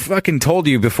 but she fucking told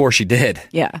you before she did.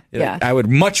 Yeah. Yeah. I would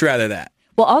much rather that.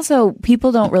 Well, also,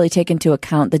 people don't really take into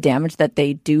account the damage that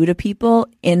they do to people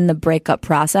in the breakup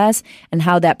process and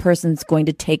how that person's going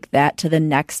to take that to the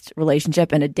next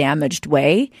relationship in a damaged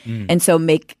way. And so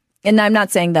and I'm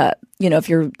not saying that, if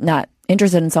you're not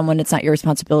interested in someone, it's not your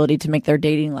responsibility to make their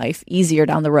dating life easier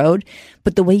down the road.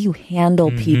 But the way you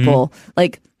handle people,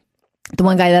 like the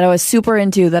one guy that I was super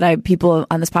into that people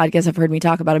on this podcast have heard me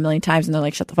talk about a million times and they're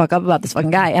like, shut the fuck up about this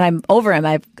fucking guy. And I'm over him.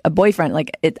 I have a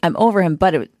boyfriend. I'm over him,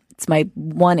 but it's my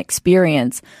one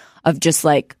experience of just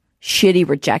like shitty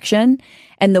rejection.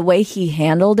 And the way he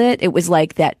handled it, it was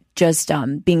like that just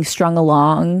being strung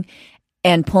along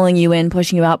and pulling you in,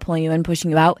 pushing you out, pulling you in,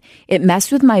 pushing you out. It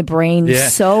messed with my brain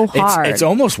so hard. It's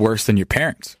almost worse than your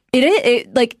parents.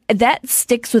 It like that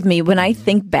sticks with me when I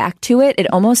think back to it.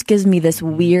 It almost gives me this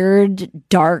weird,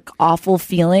 dark, awful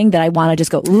feeling that I want to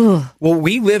just go, ugh. Well,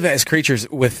 we live as creatures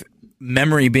with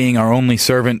memory being our only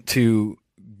servant to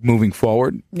moving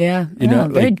forward. Yeah. Very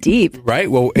like, deep.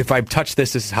 Right? Well, if I touch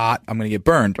this is hot, I'm going to get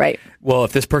burned. Right. Well,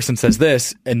 if this person says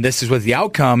this and this is what the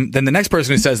outcome, then the next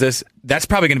person who says this, that's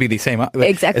probably going to be the same.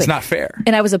 Exactly. It's not fair.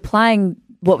 And I was applying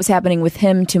what was happening with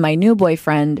him to my new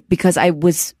boyfriend because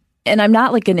and I'm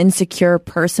not like an insecure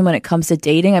person when it comes to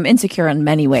dating. I'm insecure in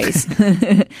many ways.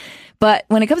 But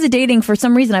when it comes to dating, for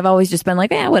some reason, I've always just been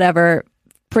like, whatever,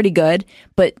 pretty good.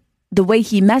 But the way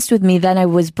he messed with me, then I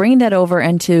was bringing that over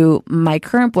into my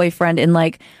current boyfriend. And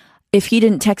like, if he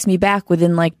didn't text me back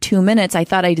within like 2 minutes, I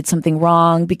thought I did something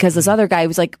wrong because this other guy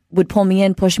was like, would pull me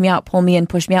in, push me out, pull me in,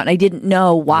 push me out. And I didn't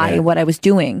know why and what I was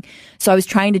doing. So I was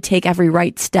trying to take every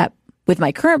right step with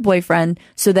my current boyfriend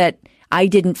so that I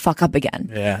didn't fuck up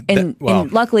again. Yeah. And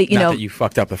luckily, not that you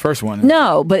fucked up the first one.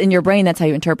 No, but in your brain, that's how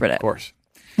you interpret it. Of course.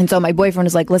 And so my boyfriend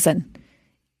is like, listen,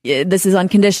 this is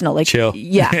unconditional. Like, chill.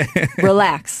 Yeah.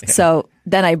 Relax. Yeah. So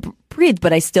then I breathe,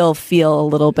 but I still feel a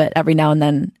little bit every now and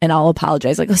then, and I'll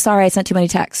apologize. Like, oh, sorry, I sent too many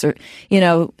texts or,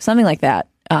 something like that.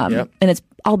 And it's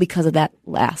all because of that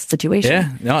last situation.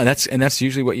 Yeah. No, that's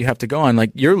usually what you have to go on.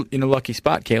 Like, you're in a lucky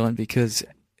spot, Kaylin, because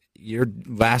your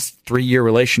last 3-year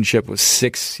relationship was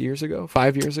 5 years ago.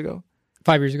 5 years ago.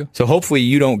 So hopefully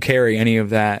you don't carry any of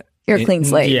that. You're a clean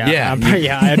slate. Yeah,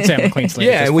 I'd say I'm a clean slate.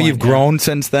 Yeah, well, you've grown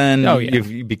since then. Oh, yeah.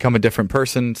 You've become a different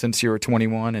person since you were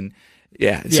 21, and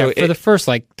so for the first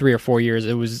 3 or 4 years,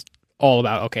 it was all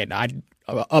about I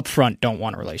up front don't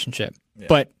want a relationship. Yeah.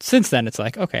 But since then, it's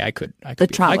like I could. The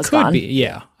trauma's gone.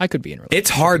 I could be in a relationship. It's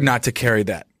hard not to carry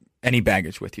any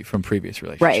baggage with you from previous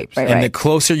relationships. Right. And the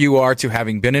closer you are to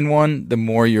having been in one, the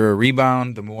more you're a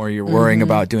rebound, the more you're worrying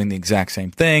about doing the exact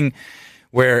same thing.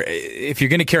 Where if you're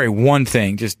going to carry one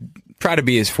thing, just try to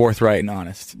be as forthright and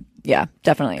honest. Yeah,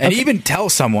 definitely. And even tell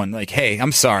someone like, hey,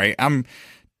 I'm sorry. I'm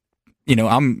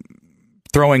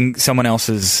throwing someone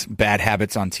else's bad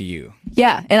habits onto you.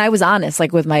 Yeah. And I was honest,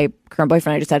 like with my current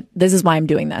boyfriend, I just said, this is why I'm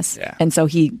doing this. Yeah. And so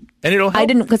and it'll help. I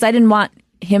didn't want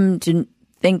him to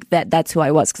think that that's who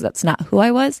I was because that's not who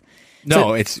I was.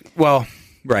 No,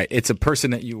 right. It's a person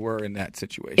that you were in that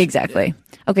situation. Exactly. Yeah.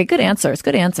 Okay, good answers.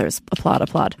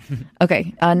 Applaud.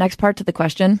 Okay, next part to the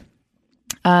question.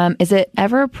 Is it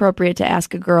ever appropriate to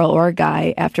ask a girl or a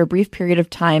guy after a brief period of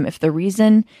time if the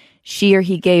reason she or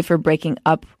he gave for breaking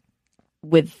up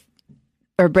with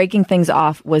or breaking things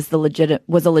off was a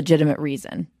legitimate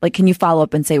reason? Like, can you follow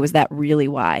up and say, was that really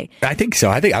why? I think so.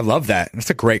 I love that.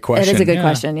 That's a great question. It is a good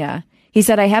question, yeah. He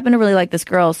said, I happen to really like this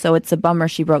girl, so it's a bummer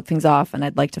she broke things off, and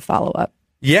I'd like to follow up.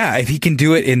 Yeah, if he can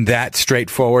do it in that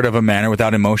straightforward of a manner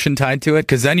without emotion tied to it,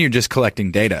 because then you're just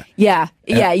collecting data. Yeah,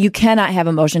 you cannot have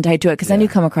emotion tied to it, because then you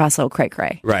come across a little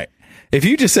cray-cray. Right. If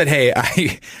you just said, hey,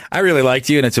 I really liked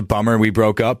you, and it's a bummer we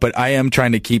broke up, but I am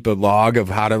trying to keep a log of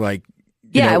how to, I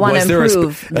want to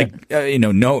improve.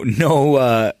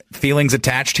 No feelings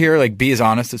attached here. Be as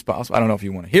honest as possible. I don't know if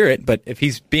you want to hear it, but if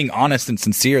he's being honest and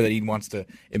sincere that he wants to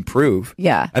improve,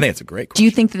 I think it's a great question. Do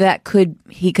you think that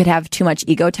he could have too much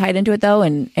ego tied into it though,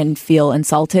 and feel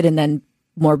insulted and then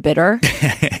more bitter?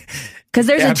 Because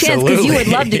there's a chance, because you would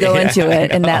love to go into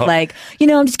it and that, like,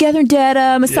 I'm just gathering data.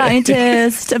 I'm a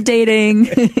scientist of dating.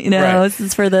 This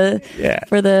is for the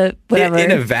whatever.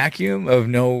 In a vacuum of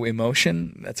no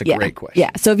emotion, that's a great question.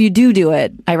 Yeah. So if you do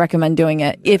it, I recommend doing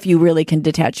it if you really can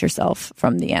detach yourself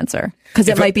from the answer, because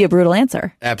it might be a brutal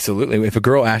answer. Absolutely. If a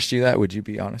girl asked you that, would you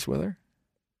be honest with her?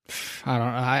 I don't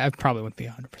know. I probably wouldn't be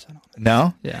 100% honest.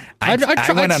 No? Yeah. I'd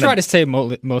try to stay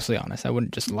mostly honest. I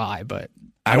wouldn't just lie, but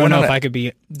I don't know if I could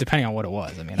be, depending on what it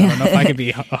was. I mean, I don't know if I could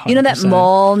be 100%. That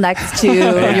mole next to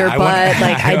your butt?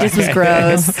 I just was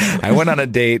gross. I went on a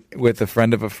date with a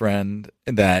friend of a friend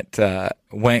that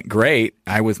went great.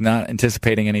 I was not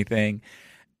anticipating anything.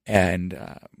 And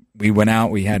we went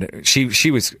out. We had,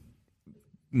 she was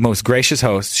most gracious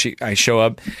host. I show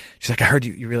up. She's like, I heard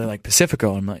you really like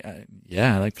Pacifico. I'm like,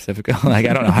 yeah, I like Pacifico. Like,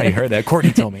 I don't know how you heard that.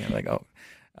 Courtney told me. I'm like, oh.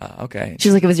 Okay.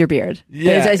 She's like, it was your beard.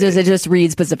 Yeah. It just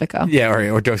reads Pacifico. Yeah,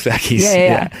 or Dos Equis.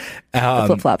 Yeah. The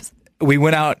flip-flops. We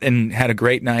went out and had a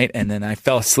great night, and then I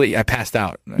fell asleep. I passed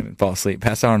out.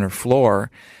 Passed out on her floor,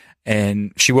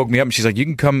 and she woke me up, and she's like, you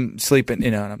can come sleep. And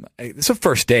I'm like, it's a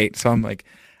first date. So I'm like,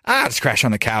 I'll just crash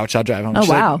on the couch. I'll drive home. Oh, She's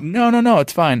wow. like, no,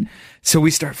 it's fine. So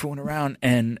we start fooling around,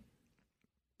 and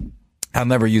I'll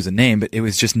never use a name, but it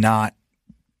was just not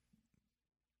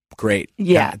great.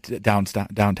 Yeah.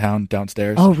 Downtown,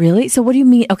 downstairs. Oh, really? So what do you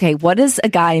mean? Okay, what does a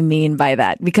guy mean by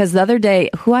that? Because the other day,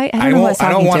 I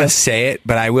don't want to say it,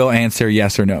 but I will answer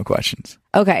yes or no questions.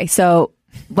 Okay, so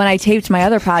when I taped my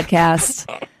other podcast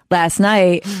last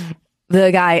night,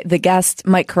 the guest,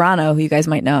 Mike Carano, who you guys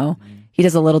might know, he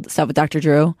does a little stuff with Dr.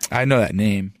 Drew. I know that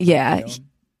name. Yeah.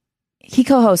 He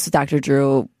co-hosts with Dr.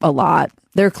 Drew a lot.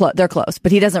 They're close,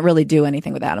 but he doesn't really do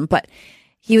anything with Adam. But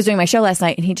he was doing my show last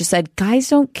night, and he just said, guys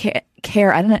don't care.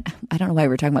 I don't know why we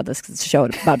were talking about this, because it's a show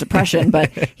about depression,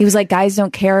 but he was like, guys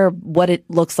don't care what it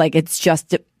looks like. It's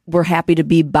just we're happy to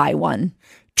be by one.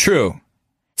 True.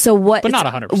 So what? But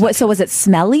not 100%. So was it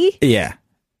smelly? Yeah.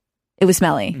 It was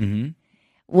smelly. Mm-hmm.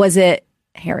 Was it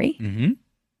hairy? Mm-hmm.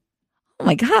 Oh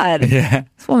my God. Yeah.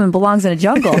 This woman belongs in a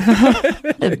jungle.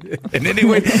 And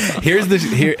anyway,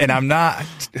 and I'm not,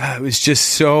 it was just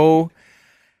so,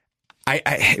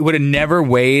 I would have never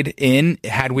weighed in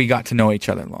had we got to know each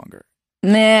other longer.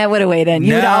 Nah, I would have weighed in.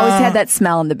 You would No. always had that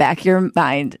smell in the back of your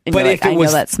mind. And But you're if like, it I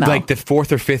was know that smell. like the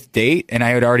fourth or fifth date and I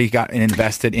had already got an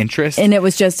invested interest. And it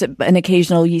was just an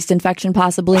occasional yeast infection,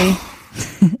 possibly.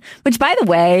 Which, by the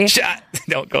way,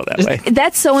 Don't go that way.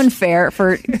 that's so unfair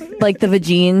for like the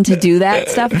vagine to do that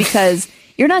stuff, because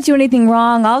you're not doing anything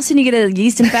wrong. All of a sudden you get a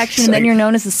yeast infection and then you're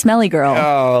known as a smelly girl.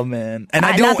 Oh, man. And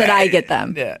I don't, not that I get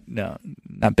them. Yeah, no,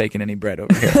 not baking any bread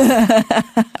over here.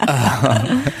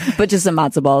 But just some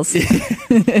matzo balls.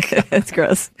 It's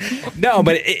gross. No,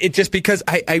 but it just because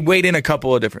I weighed in a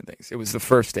couple of different things. It was the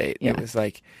first date. Yeah. It was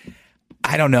like,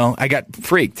 I don't know. I got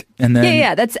freaked. And then,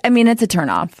 Yeah. It's a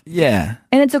turnoff. Yeah.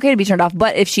 And it's okay to be turned off.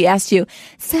 But if she asked you,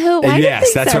 so why Yes,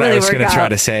 did that's that what really I was work going to try out?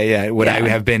 to say. Yeah. Would I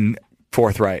have been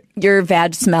forthright? Your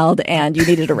vag smelled and you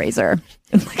needed a razor.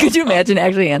 Could you imagine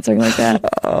actually answering like that?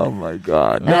 Oh my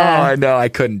God. No, I know. I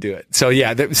couldn't do it. So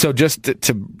yeah. So just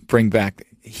to bring back,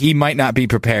 he might not be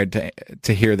prepared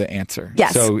to hear the answer.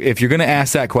 Yes. So if you're going to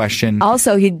ask that question.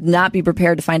 Also, he'd not be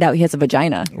prepared to find out he has a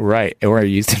vagina. Right. Or a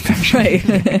yeast infection. Right.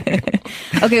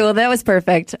 Okay, well, that was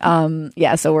perfect.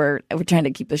 So we're trying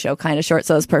to keep the show kind of short,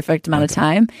 so it's perfect amount of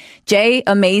time. Jay,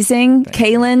 amazing.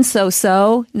 Kaylin,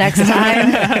 so. Next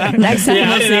time. Yeah, I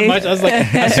didn't have much. I was like,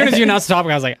 as soon as you announced the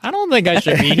topic, I was like, I don't think I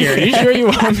should be here. Are you sure you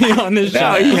want me on this show?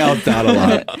 No, he helped out a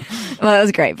lot. Well, that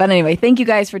was great. But anyway, thank you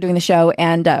guys for doing the show.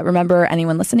 And remember,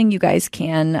 anyone listening, you guys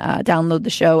can download the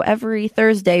show every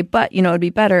Thursday. But, it'd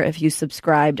be better if you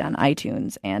subscribed on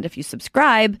iTunes. And if you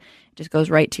subscribe, it just goes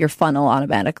right to your funnel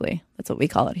automatically. That's what we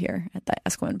call it here at the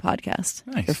Ask Women podcast.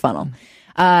 Nice. Your funnel.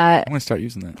 I'm going to start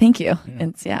using that. Thank you.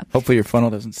 Yeah. Hopefully your funnel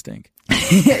doesn't stink.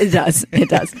 It does.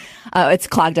 It's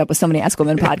clogged up with so many Ask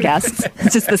Women podcasts.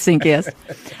 It's just the stinkiest.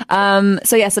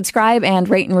 So subscribe and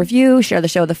rate and review. Share the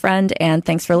show with a friend. And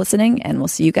thanks for listening. And we'll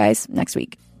see you guys next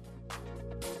week.